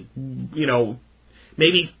majority,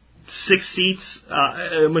 maybe 6 seats,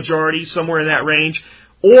 majority, somewhere in that range.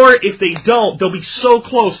 Or if they don't, they'll be so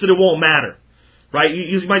close that it won't matter, right?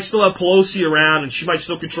 You might still have Pelosi around, and she might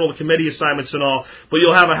still control the committee assignments and all, but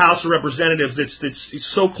you'll have a House of Representatives that's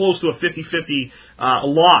so close to a 50-50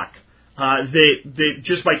 lock that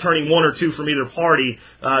just by turning 1 or 2 from either party,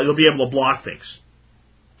 you'll be able to block things.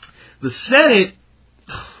 The Senate,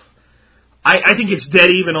 I think it's dead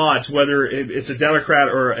even odds whether it's a Democrat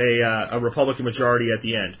or a Republican majority at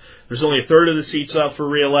the end. There's only a third of the seats up for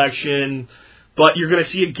re-election, but you're going to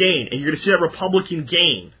see a gain, and you're going to see that Republican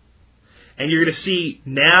gain. And you're going to see,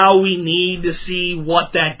 now we need to see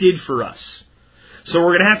what that did for us. So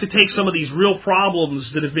we're going to have to take some of these real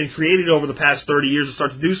problems that have been created over the past 30 years and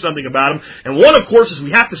start to do something about them. And one, of course, is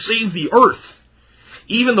we have to save the earth.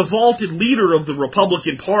 Even the vaulted leader of the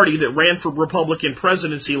Republican Party that ran for Republican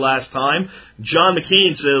presidency last time, John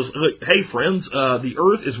McCain, says, hey, friends, the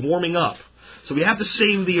earth is warming up. So we have to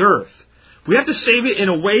save the earth. We have to save it in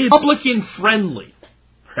a way Republican-friendly,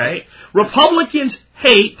 right? Republicans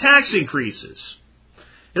hate tax increases.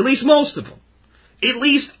 At least most of them. At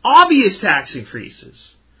least obvious tax increases.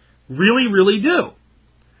 Really, really do.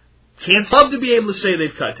 Can't love to be able to say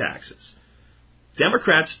they've cut taxes.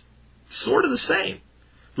 Democrats, sort of the same.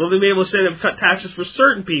 Love to be able to say they've cut taxes for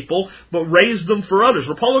certain people, but raised them for others.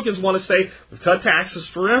 Republicans want to say we've cut taxes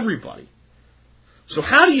for everybody. So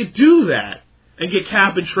how do you do that and get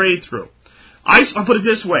cap and trade through? I'll put it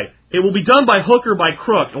this way. It will be done by hook or by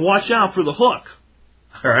crook, and watch out for the hook.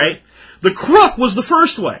 All right? The crook was the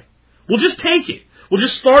first way. We'll just take it. We'll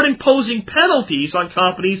just start imposing penalties on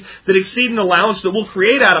companies that exceed an allowance that we'll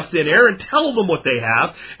create out of thin air and tell them what they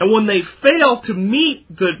have. And when they fail to meet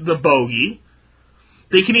the bogey,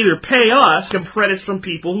 they can either pay us some credits from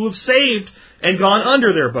people who have saved and gone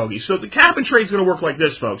under their bogey. So the cap and trade is going to work like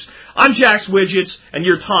this, folks. I'm Jack's Widgets, and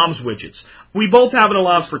you're Tom's Widgets. We both have an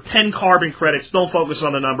allowance for 10 carbon credits. Don't focus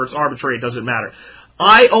on the number. It's arbitrary. It doesn't matter.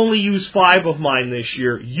 I only use 5 of mine this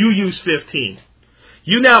year. You use 15.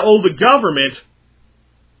 You now owe the government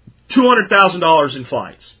 $200,000 in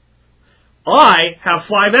fines. I have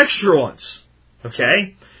 5 extra ones,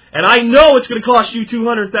 okay? And I know it's going to cost you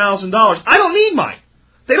 $200,000. I don't need mine.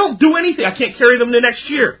 They don't do anything. I can't carry them to next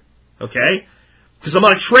year, okay? Because I'm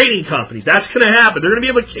not a trading company. That's going to happen. They're going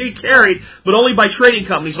to be able to be carried, but only by trading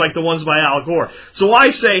companies like the ones by Al Gore. So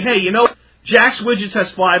I say, hey, you know, Jack's Widgets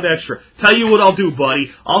has 5 extra. Tell you what I'll do, buddy.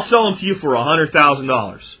 I'll sell them to you for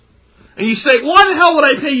 $100,000. And you say, why the hell would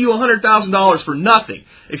I pay you $100,000 for nothing?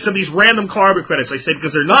 Except these random carbon credits. I said,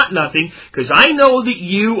 because they're not nothing, because I know that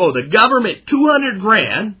you owe the government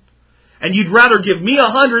 $200,000, and you'd rather give me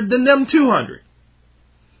 $100 than them $200.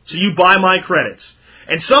 So you buy my credits.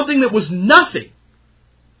 And something that was nothing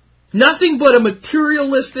but a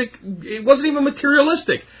materialistic, it wasn't even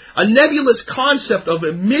materialistic, a nebulous concept of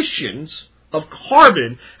emissions of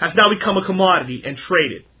carbon has now become a commodity and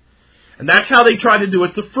traded. And that's how they tried to do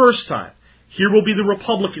it the first time. Here will be the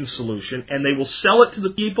Republican solution, and they will sell it to the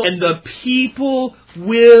people, and the people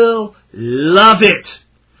will love it.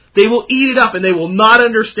 They will eat it up, and they will not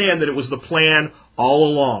understand that it was the plan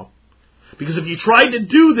all along. Because if you tried to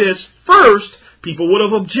do this first, people would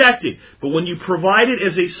have objected. But when you provide it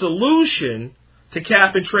as a solution to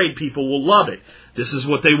cap and trade, people will love it. This is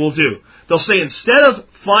what they will do. They'll say, instead of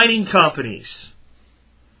finding companies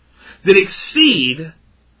that exceed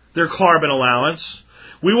their carbon allowance,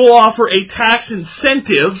 we will offer a tax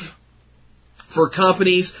incentive for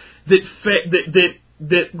companies that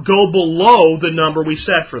go below the number we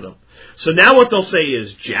set for them. So now what they'll say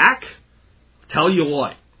is, Jack, tell you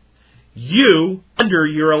what, you, under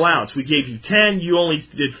your allowance, we gave you 10, you only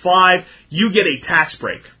did 5, you get a tax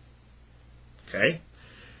break. Okay?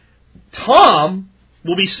 Tom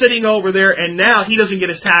will be sitting over there, and now he doesn't get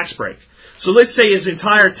his tax break. So let's say his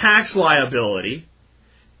entire tax liability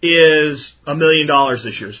is $1 million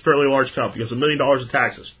this year. It's a fairly large company. It's $1 million in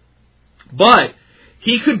taxes. But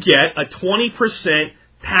he could get a 20%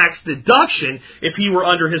 tax deduction if he were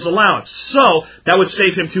under his allowance. So that would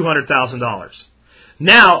save him $200,000.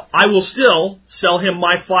 Now, I will still sell him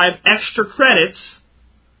my 5 extra credits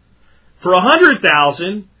for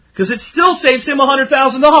 $100,000 because it still saves him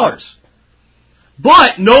 $100,000.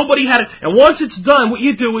 But nobody had it. And once it's done, what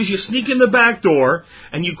you do is you sneak in the back door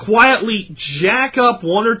and you quietly jack up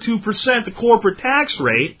 1 or 2% the corporate tax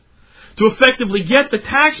rate to effectively get the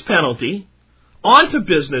tax penalty onto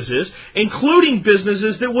businesses, including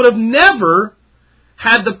businesses that would have never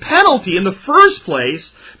had the penalty in the first place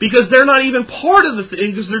because they're not even part of the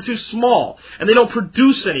thing because they're too small and they don't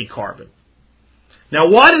produce any carbon. Now,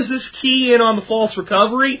 why does this key in on the false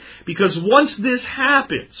recovery? Because once this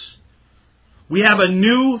happens, we have a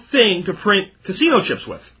new thing to print casino chips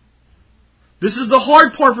with. This is the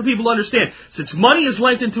hard part for people to understand. Since money is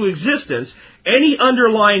lent into existence, any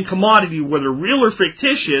underlying commodity, whether real or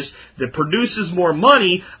fictitious, that produces more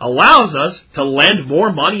money allows us to lend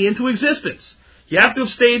more money into existence. You have to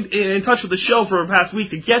have stayed in touch with the show for the past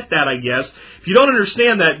week to get that, I guess. If you don't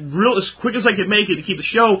understand that, real as quick as I could make it to keep the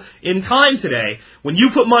show in time today, when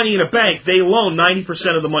you put money in a bank, they loan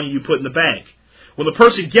 90% of the money you put in the bank. When the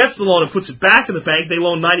person gets the loan and puts it back in the bank, they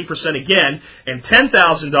loan 90% again, and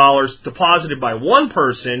 $10,000 deposited by one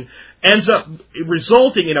person ends up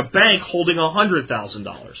resulting in a bank holding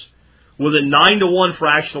 $100,000 with a 9-to-1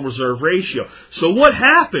 fractional reserve ratio. So what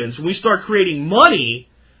happens when we start creating money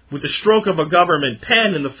with the stroke of a government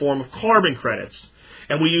pen in the form of carbon credits,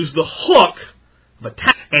 and we use the hook of a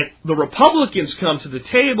tax, and the Republicans come to the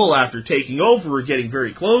table after taking over or getting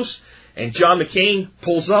very close, and John McCain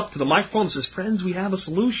pulls up to the microphone and says, friends, we have a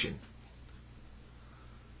solution.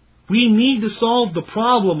 We need to solve the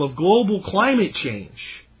problem of global climate change.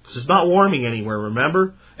 Because it's not warming anymore,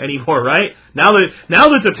 remember? Anymore, right? Now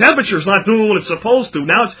that the temperature's not doing what it's supposed to,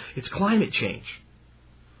 now it's climate change.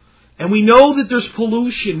 And we know that there's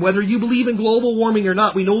pollution. Whether you believe in global warming or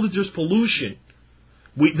not, we know that there's pollution.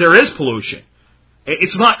 There is pollution.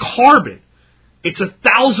 It's not carbon. It's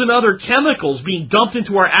 1,000 other chemicals being dumped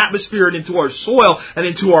into our atmosphere and into our soil and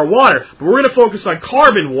into our water. But we're going to focus on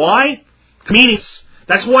carbon. Why? Convenience.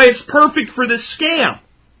 That's why it's perfect for this scam.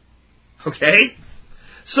 Okay?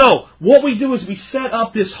 So, what we do is we set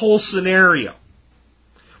up this whole scenario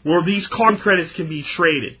where these carbon credits can be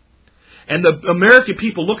traded. And the American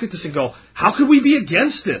people look at this and go, how could we be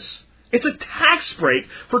against this? It's a tax break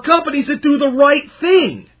for companies that do the right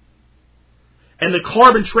thing. And the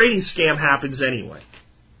carbon trading scam happens anyway.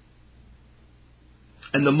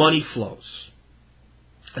 And the money flows.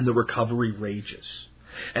 And the recovery rages.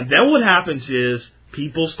 And then what happens is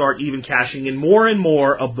people start even cashing in more and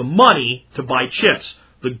more of the money to buy chips.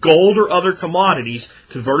 The gold or other commodities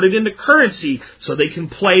converted into currency so they can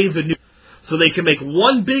play the new. So they can make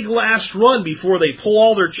one big last run before they pull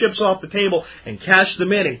all their chips off the table and cash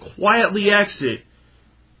them in and quietly exit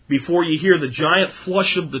before you hear the giant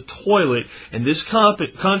flush of the toilet and this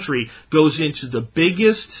country goes into the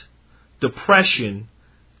biggest depression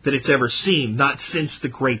that it's ever seen, not since the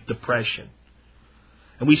Great Depression.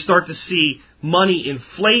 And we start to see money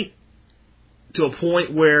inflate to a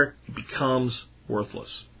point where it becomes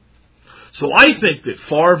worthless. So I think that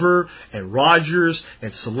Farver and Rogers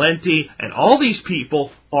and Salenti and all these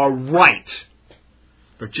people are right.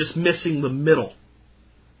 They're just missing the middle.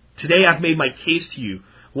 Today I've made my case to you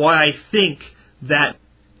why I think that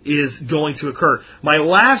is going to occur. My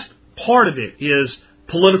last part of it is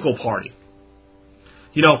political party.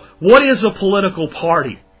 You know, what is a political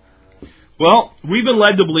party? Well, we've been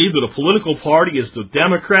led to believe that a political party is the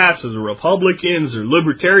Democrats, or the Republicans, or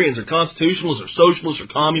Libertarians, or Constitutionalists, or Socialists, or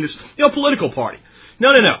Communists. You know, political party. No.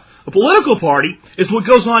 A political party is what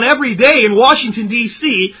goes on every day in Washington,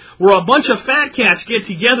 D.C., where a bunch of fat cats get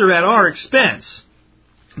together at our expense.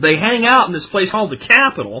 They hang out in this place called the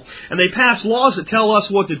Capitol, and they pass laws that tell us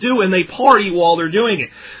what to do, and they party while they're doing it.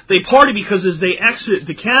 They party because as they exit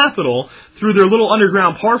the Capitol through their little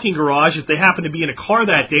underground parking garage, if they happen to be in a car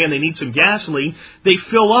that day and they need some gasoline, they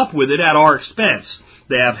fill up with it at our expense.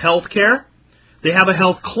 They have health care. They have a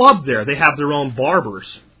health club there. They have their own barbers.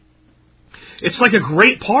 It's like a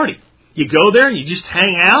great party. You go there and you just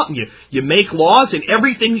hang out and you make laws, and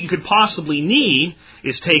everything that you could possibly need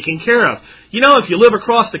is taken care of. You know, if you live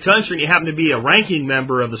across the country and you happen to be a ranking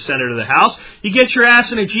member of the Senate or the House, you get your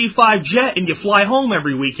ass in a G5 jet and you fly home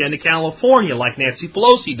every weekend to California like Nancy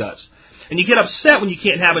Pelosi does. And you get upset when you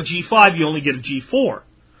can't have a G5, you only get a G4.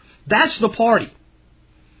 That's the party.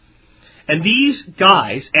 And these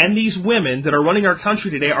guys and these women that are running our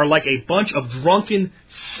country today are like a bunch of drunken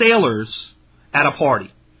sailors at a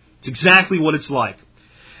party. It's exactly what it's like.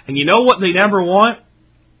 And you know what they never want?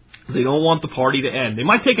 They don't want the party to end. They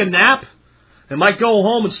might take a nap. They might go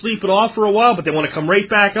home and sleep it off for a while, but they want to come right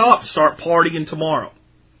back up and start partying tomorrow.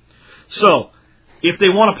 So, if they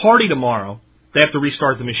want to party tomorrow, they have to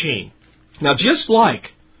restart the machine. Now, just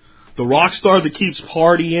like the rock star that keeps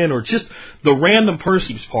partying or just the random person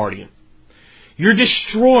keeps partying, you're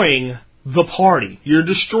destroying the party. You're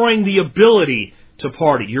destroying the ability to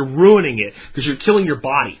party. You're ruining it because you're killing your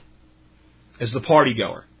body as the party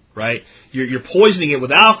goer, right? You're poisoning it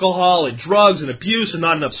with alcohol and drugs and abuse and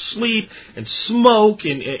not enough sleep and smoke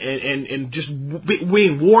and just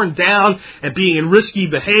being worn down and being in risky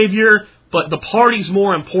behavior. But the party's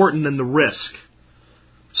more important than the risk.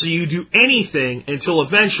 So you do anything until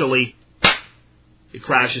eventually it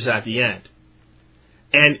crashes at the end.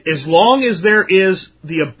 And as long as there is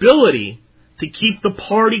the ability to keep the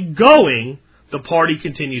party going, the party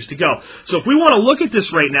continues to go. So if we want to look at this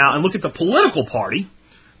right now and look at the political party,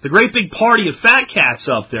 the great big party of fat cats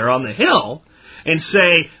up there on the hill, and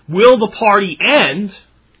say, will the party end?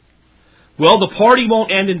 Well, the party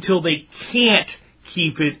won't end until they can't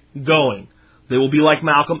keep it going. They will be like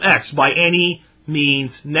Malcolm X, by any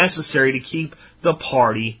means necessary to keep the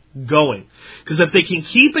party going. Because if they can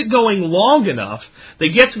keep it going long enough, they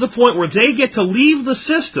get to the point where they get to leave the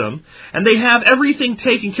system and they have everything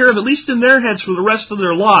taken care of, at least in their heads, for the rest of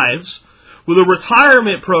their lives, with a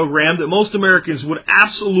retirement program that most Americans would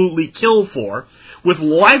absolutely kill for, with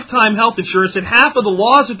lifetime health insurance, and half of the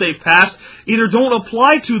laws that they've passed either don't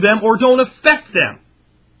apply to them or don't affect them.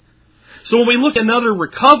 So when we look at another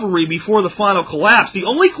recovery before the final collapse, the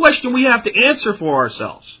only question we have to answer for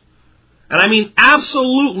ourselves, and I mean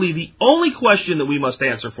absolutely the only question that we must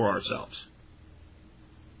answer for ourselves,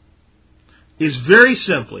 is very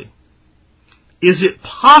simply, is it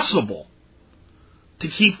possible to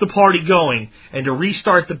keep the party going and to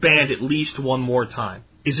restart the band at least one more time?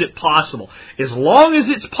 Is it possible? As long as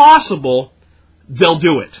it's possible, they'll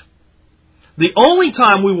do it. The only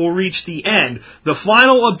time we will reach the end, the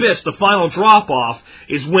final abyss, the final drop-off,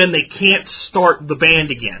 is when they can't start the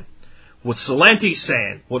band again. What Salente's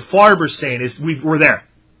saying, what Farber's saying is we're there.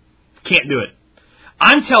 Can't do it.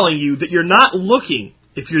 I'm telling you that you're not looking,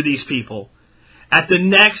 if you're these people, at the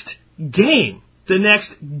next game, the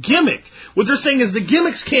next gimmick. What they're saying is the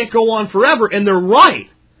gimmicks can't go on forever, and they're right.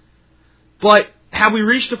 But have we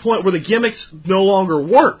reached a point where the gimmicks no longer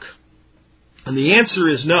work? And the answer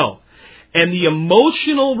is no. And the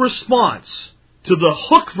emotional response to the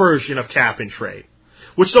hook version of cap and trade,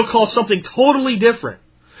 which they'll call something totally different.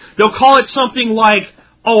 They'll call it something like,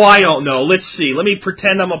 oh, I don't know, let's see, let me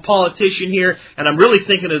pretend I'm a politician here, and I'm really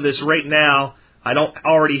thinking of this right now. I don't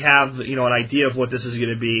already have, an idea of what this is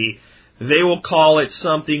going to be. They will call it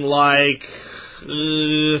something like,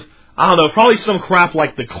 I don't know, probably some crap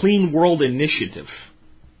like the Clean World Initiative.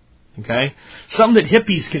 Okay? Something that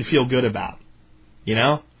hippies can feel good about.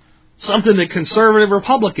 Something that conservative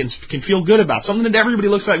Republicans can feel good about. Something that everybody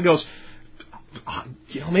looks at and goes,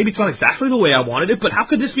 maybe it's not exactly the way I wanted it, but how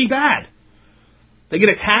could this be bad? They get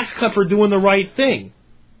a tax cut for doing the right thing.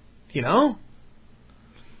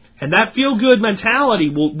 And that feel-good mentality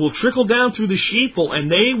will trickle down through the sheeple, and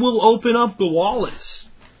they will open up the wallets.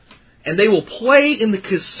 And they will play in the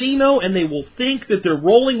casino, and they will think that they're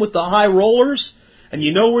rolling with the high rollers, and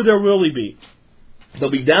you know where they'll really be. They'll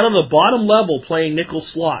be down on the bottom level playing nickel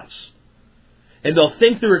slots. And they'll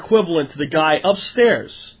think they're equivalent to the guy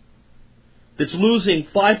upstairs that's losing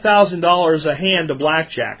 $5,000 a hand to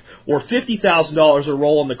blackjack or $50,000 a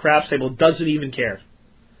roll on the craps table, doesn't even care.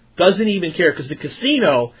 Doesn't even care because the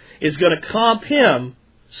casino is going to comp him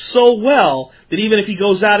so well that even if he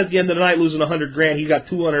goes out at the end of the night losing $100,000, he's got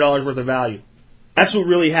 $200 worth of value. That's what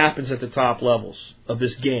really happens at the top levels of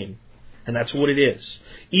this game. And that's what it is.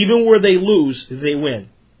 Even where they lose, they win.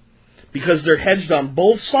 Because they're hedged on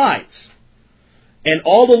both sides. And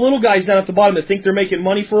all the little guys down at the bottom that think they're making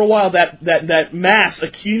money for a while, that mass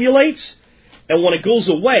accumulates. And when it goes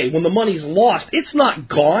away, when the money's lost, it's not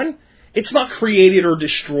gone. It's not created or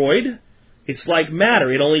destroyed. It's like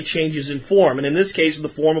matter. It only changes in form. And in this case, in the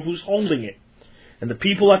form of who's holding it. And the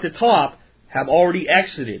people at the top have already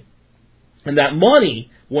exited. And that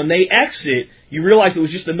money, when they exit, you realize it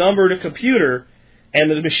was just a number in a computer, and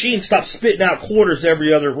the machine stops spitting out quarters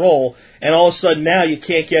every other roll, and all of a sudden now you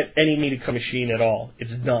can't get any meat machine at all.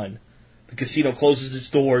 It's done. The casino closes its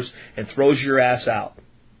doors and throws your ass out.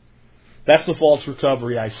 That's the false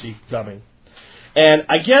recovery I see coming. And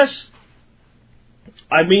I guess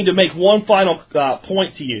I mean to make one final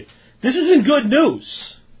point to you. This isn't good news.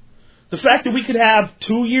 The fact that we could have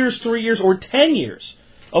 2 years, 3 years, or 10 years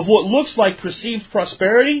of what looks like perceived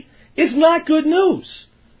prosperity is not good news.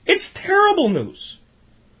 It's terrible news.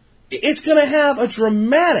 It's going to have a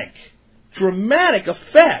dramatic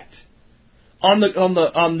effect on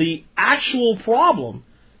the actual problem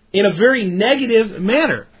in a very negative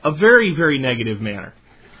manner. A very, very negative manner.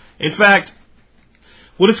 In fact,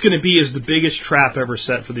 what it's going to be is the biggest trap ever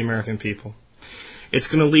set for the American people. It's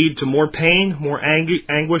going to lead to more pain, more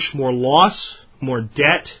anguish, more loss, more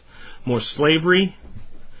debt, more slavery,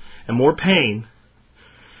 and more pain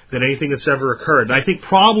than anything that's ever occurred. And I think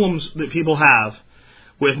problems that people have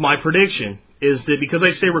with my prediction is that because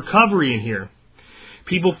I say recovery in here,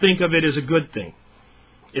 people think of it as a good thing.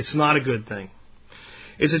 It's not a good thing.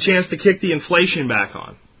 It's a chance to kick the inflation back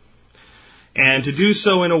on. And to do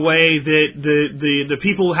so in a way that the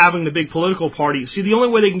people having the big political party, see, the only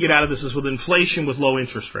way they can get out of this is with inflation with low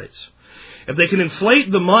interest rates. If they can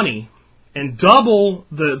inflate the money and double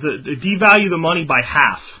the devalue the money by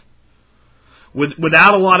half,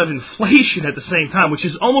 without a lot of inflation at the same time, which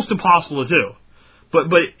is almost impossible to do. But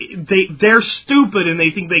they're stupid and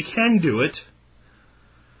they think they can do it.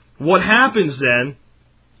 What happens then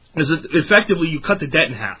is that effectively you cut the debt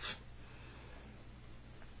in half.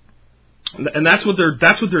 And that's what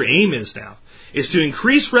their aim is now, is to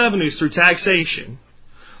increase revenues through taxation,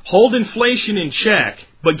 hold inflation in check,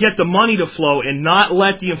 but get the money to flow and not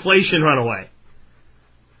let the inflation run away.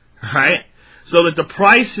 Right? So that the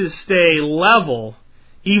prices stay level,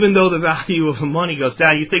 even though the value of the money goes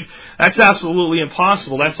down. You think, that's absolutely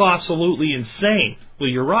impossible. That's absolutely insane. Well,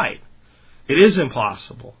 you're right. It is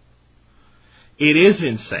impossible. It is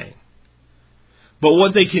insane. But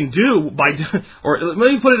what they can do, or let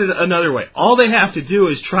me put it another way. All they have to do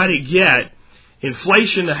is try to get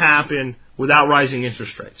inflation to happen without rising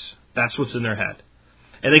interest rates. That's what's in their head.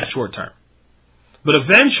 And they short term. But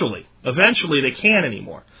eventually they can't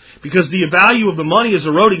anymore. Because the value of the money is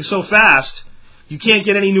eroding so fast, you can't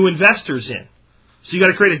get any new investors in. So you got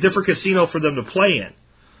to create a different casino for them to play in.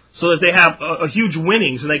 So that they have a huge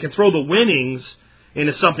winnings, and they can throw the winnings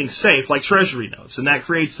into something safe, like treasury notes. And that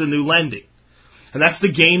creates the new lending. And that's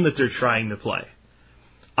the game that they're trying to play.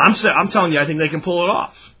 I'm telling you, I think they can pull it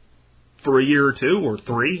off. For a year or 2 or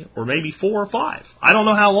 3 or maybe 4 or 5. I don't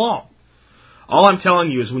know how long. All I'm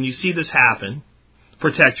telling you is when you see this happen,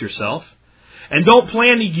 protect yourself. And don't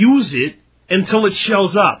plan to use it until it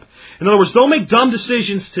shows up. In other words, don't make dumb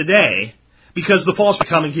decisions today because the false will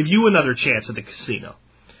come and give you another chance at the casino.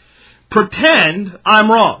 Pretend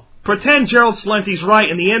I'm wrong. Pretend Gerald Celenti's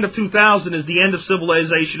right and the end of 2000 is the end of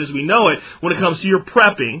civilization as we know it when it comes to your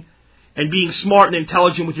prepping and being smart and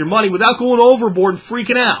intelligent with your money without going overboard and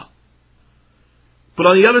freaking out. But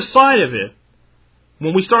on the other side of it,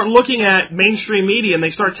 when we start looking at mainstream media and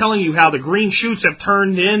they start telling you how the green shoots have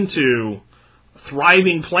turned into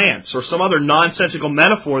thriving plants or some other nonsensical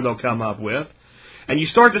metaphor they'll come up with, and you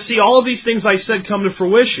start to see all of these things I said come to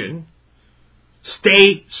fruition,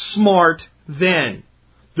 stay smart then.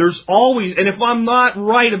 There's always, and if I'm not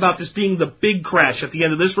right about this being the big crash at the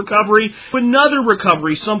end of this recovery, another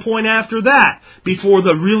recovery some point after that, before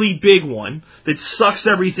the really big one that sucks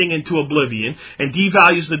everything into oblivion and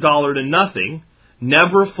devalues the dollar to nothing,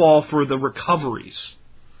 never fall for the recoveries.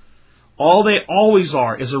 All they always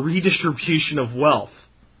are is a redistribution of wealth.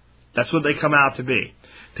 That's what they come out to be.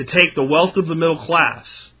 To take the wealth of the middle class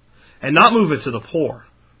and not move it to the poor.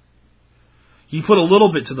 You put a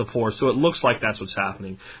little bit to the poor, so it looks like that's what's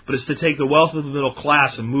happening. But it's to take the wealth of the middle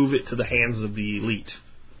class and move it to the hands of the elite.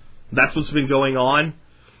 That's what's been going on.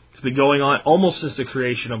 It's been going on almost since the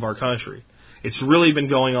creation of our country. It's really been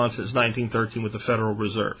going on since 1913 with the Federal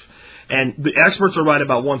Reserve. And the experts are right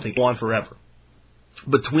about one thing, go on forever.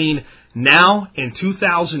 Between now and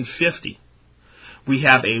 2050, we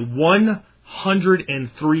have a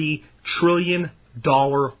 $103 trillion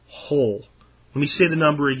hole. Let me say the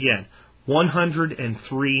number again.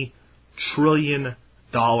 $103 trillion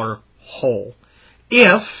hole.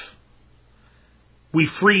 If we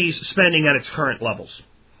freeze spending at its current levels.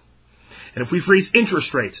 And if we freeze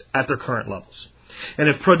interest rates at their current levels. And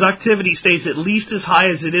if productivity stays at least as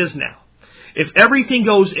high as it is now. If everything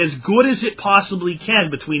goes as good as it possibly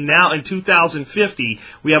can between now and 2050,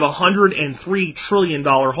 we have a $103 trillion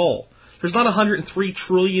hole. There's not $103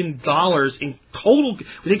 trillion in total.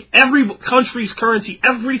 We take every country's currency,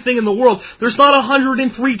 everything in the world. There's not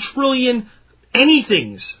 $103 trillion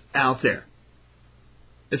anythings out there.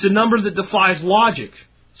 It's a number that defies logic.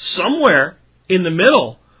 Somewhere in the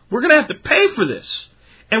middle, we're going to have to pay for this.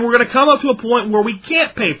 And we're going to come up to a point where we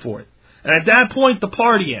can't pay for it. And at that point, the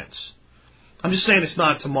party ends. I'm just saying it's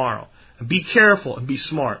not tomorrow. And be careful and be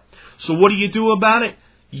smart. So what do you do about it?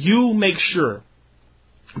 You make sure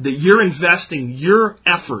that you're investing your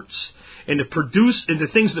efforts into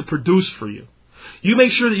things that produce for you. You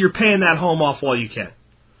make sure that you're paying that home off while you can.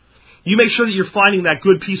 You make sure that you're finding that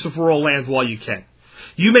good piece of rural land while you can.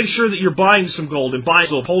 You make sure that you're buying some gold and buying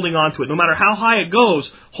gold, holding on to it. No matter how high it goes,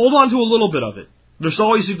 hold on to a little bit of it. There's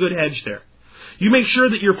always a good hedge there. You make sure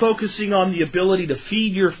that you're focusing on the ability to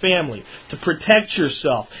feed your family, to protect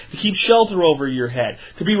yourself, to keep shelter over your head,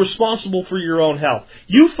 to be responsible for your own health.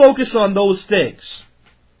 You focus on those things.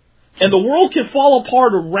 And the world can fall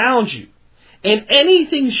apart around you. And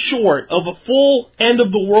anything short of a full end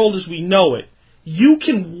of the world as we know it, you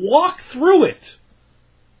can walk through it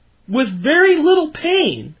with very little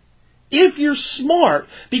pain if you're smart,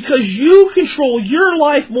 because you control your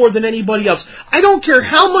life more than anybody else. I don't care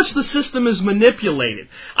how much the system is manipulated.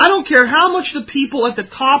 I don't care how much the people at the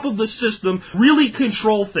top of the system really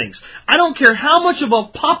control things. I don't care how much of a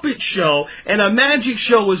puppet show and a magic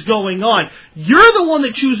show is going on. You're the one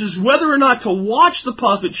that chooses whether or not to watch the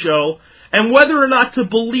puppet show and whether or not to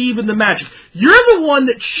believe in the magic. You're the one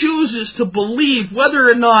that chooses to believe whether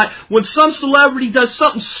or not when some celebrity does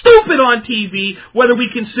something stupid on TV, whether we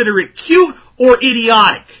consider it cute or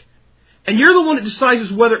idiotic. And you're the one that decides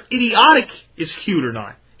whether idiotic is cute or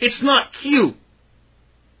not. It's not cute.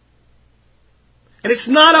 And it's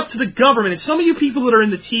not up to the government. And some of you people that are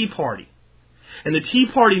in the Tea Party and the Tea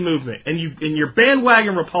Party movement and your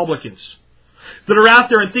bandwagon Republicans that are out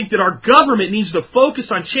there and think that our government needs to focus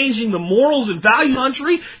on changing the morals and values of the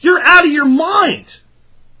country, you're out of your mind.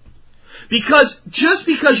 Because just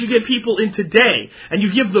because you get people in today and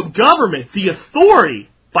you give the government the authority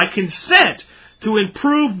by consent to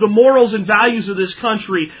improve the morals and values of this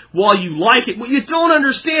country while you like it, what you don't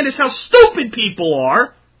understand is how stupid people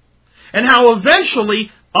are and how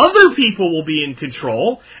eventually Other people will be in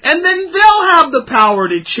control, and then they'll have the power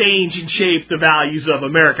to change and shape the values of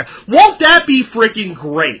America. Won't that be freaking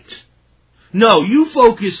great? No, you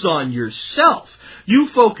focus on yourself. You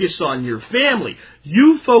focus on your family.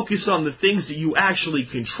 You focus on the things that you actually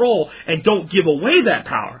control and don't give away that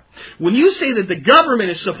power. When you say that the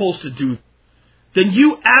government is supposed to do, then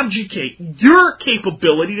you abdicate your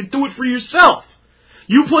capability to do it for yourself.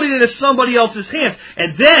 You put it into somebody else's hands,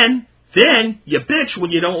 and then you bitch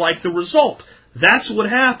when you don't like the result. That's what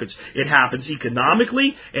happens. It happens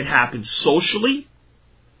economically. It happens socially.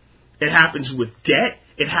 It happens with debt.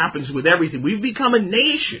 It happens with everything. We've become a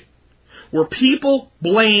nation where people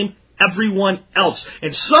blame everyone else.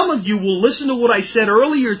 And some of you will listen to what I said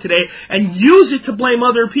earlier today and use it to blame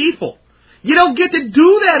other people. You don't get to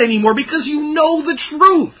do that anymore because you know the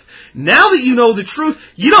truth. Now that you know the truth,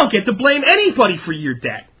 you don't get to blame anybody for your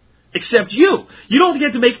debt. Except you. You don't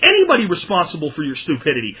get to make anybody responsible for your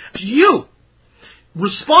stupidity. It's you.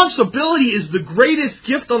 Responsibility is the greatest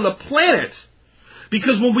gift on the planet.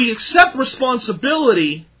 Because when we accept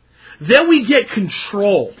responsibility, then we get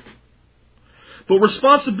control. But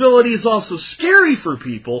responsibility is also scary for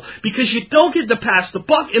people because you don't get to pass the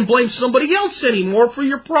buck and blame somebody else anymore for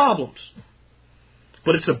your problems.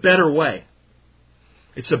 But it's a better way.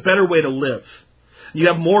 It's a better way to live. You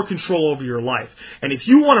have more control over your life. And if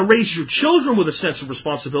you want to raise your children with a sense of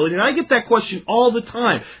responsibility, and I get that question all the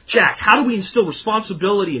time, Jack, how do we instill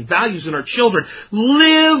responsibility and values in our children?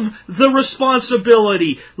 Live the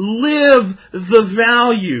responsibility. Live the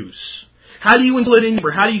values. How do you instill it in your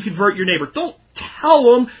neighbor? How do you convert your neighbor? Don't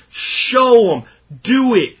tell them, show them,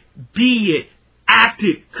 do it, be it, act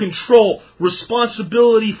it, control,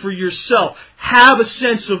 responsibility for yourself. Have a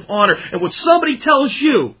sense of honor. And when somebody tells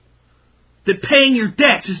you that paying your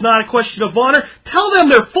debts is not a question of honor, tell them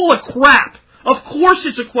they're full of crap. Of course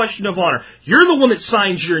it's a question of honor. You're the one that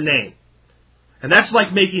signs your name. And that's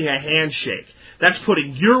like making a handshake. That's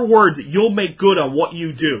putting your word that you'll make good on what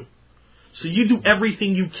you do. So you do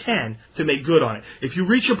everything you can to make good on it. If you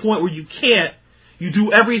reach a point where you can't, you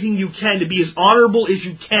do everything you can to be as honorable as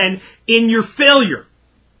you can in your failure.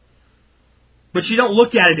 But you don't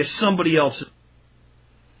look at it as somebody else's.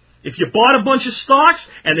 If you bought a bunch of stocks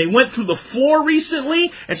and they went through the floor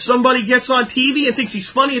recently and somebody gets on TV and thinks he's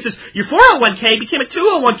funny and says, your 401k became a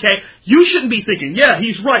 201k, you shouldn't be thinking, yeah,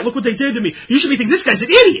 he's right, look what they did to me. You should be thinking, this guy's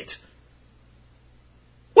an idiot.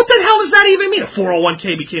 What the hell does that even mean? A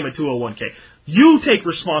 401k became a 201k. You take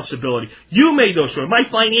responsibility. You made those choices. My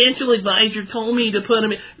financial advisor told me to put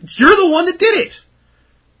them in. You're the one that did it.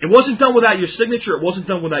 It wasn't done without your signature. It wasn't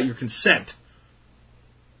done without your consent.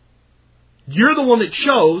 You're the one that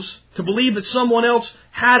chose to believe that someone else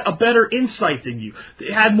had a better insight than you,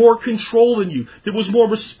 that had more control than you, that was more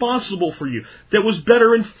responsible for you, that was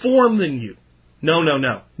better informed than you. No.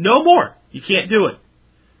 No more. You can't do it.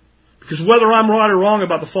 Because whether I'm right or wrong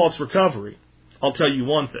about the false recovery, I'll tell you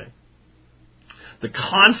one thing. The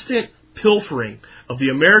constant pilfering of the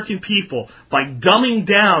American people by dumbing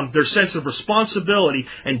down their sense of responsibility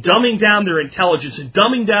and dumbing down their intelligence and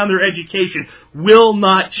dumbing down their education will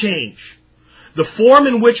not change. The form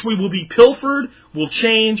in which we will be pilfered will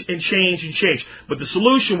change and change and change. But the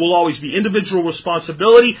solution will always be individual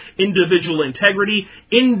responsibility, individual integrity,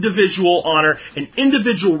 individual honor, and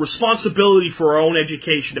individual responsibility for our own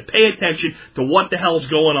education to pay attention to what the hell's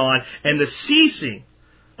going on and the ceasing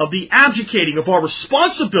of the abdicating of our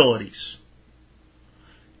responsibilities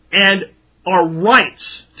and our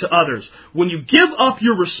rights to others. When you give up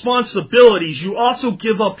your responsibilities, you also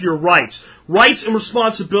give up your rights. Rights and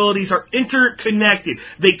responsibilities are interconnected.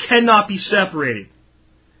 They cannot be separated.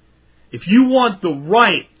 If you want the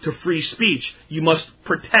right to free speech, you must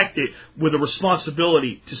protect it with a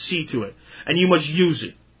responsibility to see to it. And you must use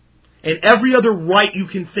it. And every other right you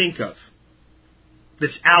can think of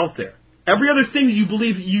that's out there. Every other thing that you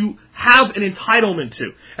believe you have an entitlement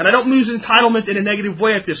to. And I don't use entitlement in a negative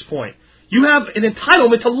way at this point. You have an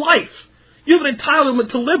entitlement to life. You have an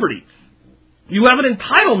entitlement to liberty. You have an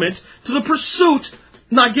entitlement to the pursuit,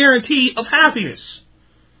 not guarantee, of happiness.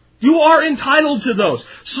 You are entitled to those,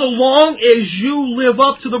 so long as you live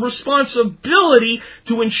up to the responsibility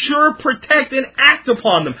to ensure, protect, and act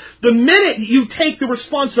upon them. The minute you take the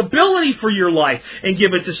responsibility for your life and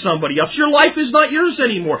give it to somebody else, your life is not yours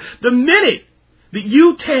anymore. The minute that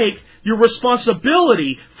you take your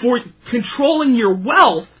responsibility for controlling your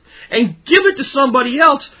wealth and give it to somebody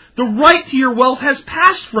else, the right to your wealth has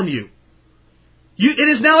passed from you. It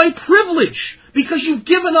is now a privilege because you've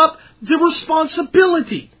given up the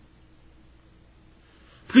responsibility.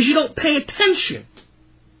 Because you don't pay attention.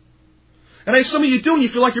 And I know some of you do, and you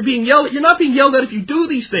feel like you're being yelled at. You're not being yelled at if you do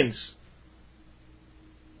these things.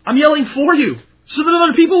 I'm yelling for you so that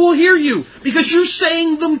other people will hear you because you're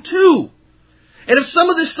saying them too. And if some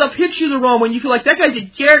of this stuff hits you the wrong way, you feel like that guy's a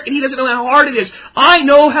jerk and he doesn't know how hard it is. I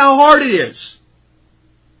know how hard it is.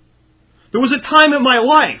 There was a time in my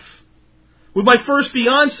life with my first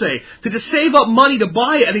fiancée to save up money to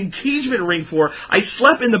buy an engagement ring for her. I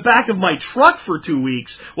slept in the back of my truck for 2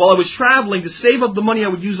 weeks while I was traveling to save up the money I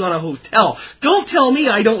would use on a hotel. Don't tell me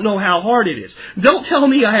I don't know how hard it is. Don't tell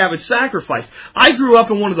me I haven't sacrificed. I grew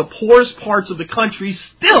up in one of the poorest parts of the country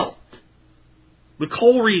still. The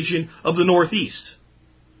coal region of the Northeast.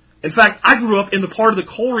 In fact, I grew up in the part of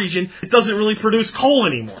the coal region that doesn't really produce coal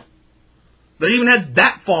anymore. They even had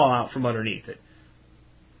that fall out from underneath it.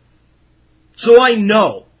 So I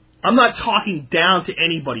know. I'm not talking down to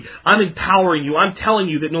anybody. I'm empowering you. I'm telling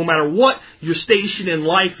you that no matter what your station in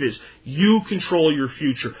life is, you control your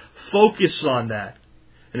future. Focus on that.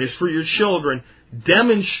 And as for your children,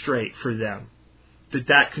 demonstrate for them that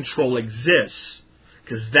that control exists.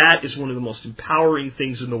 Because that is one of the most empowering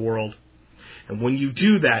things in the world. And when you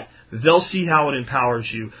do that, they'll see how it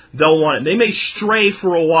empowers you. They'll want it. They may stray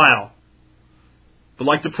for a while. But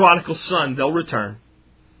like the prodigal son, they'll return.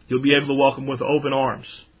 You'll be able to welcome with open arms.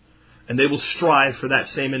 And they will strive for that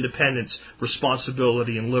same independence,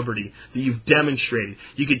 responsibility, and liberty that you've demonstrated.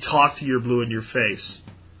 You can talk to your blue in your face.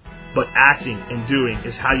 But acting and doing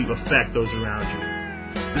is how you affect those around you.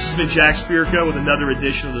 This has been Jack Spirko with another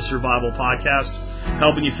edition of the Survival Podcast,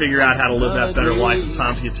 helping you figure out how to live that better life if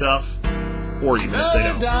times get tough, or even if they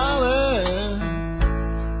don't.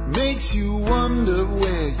 $1 makes you wonder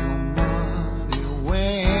where your money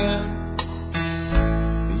went.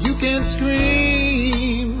 You can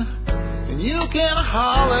scream and you can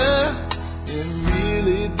holler. It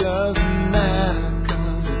really doesn't matter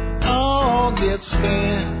 'cause it all gets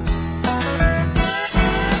spent.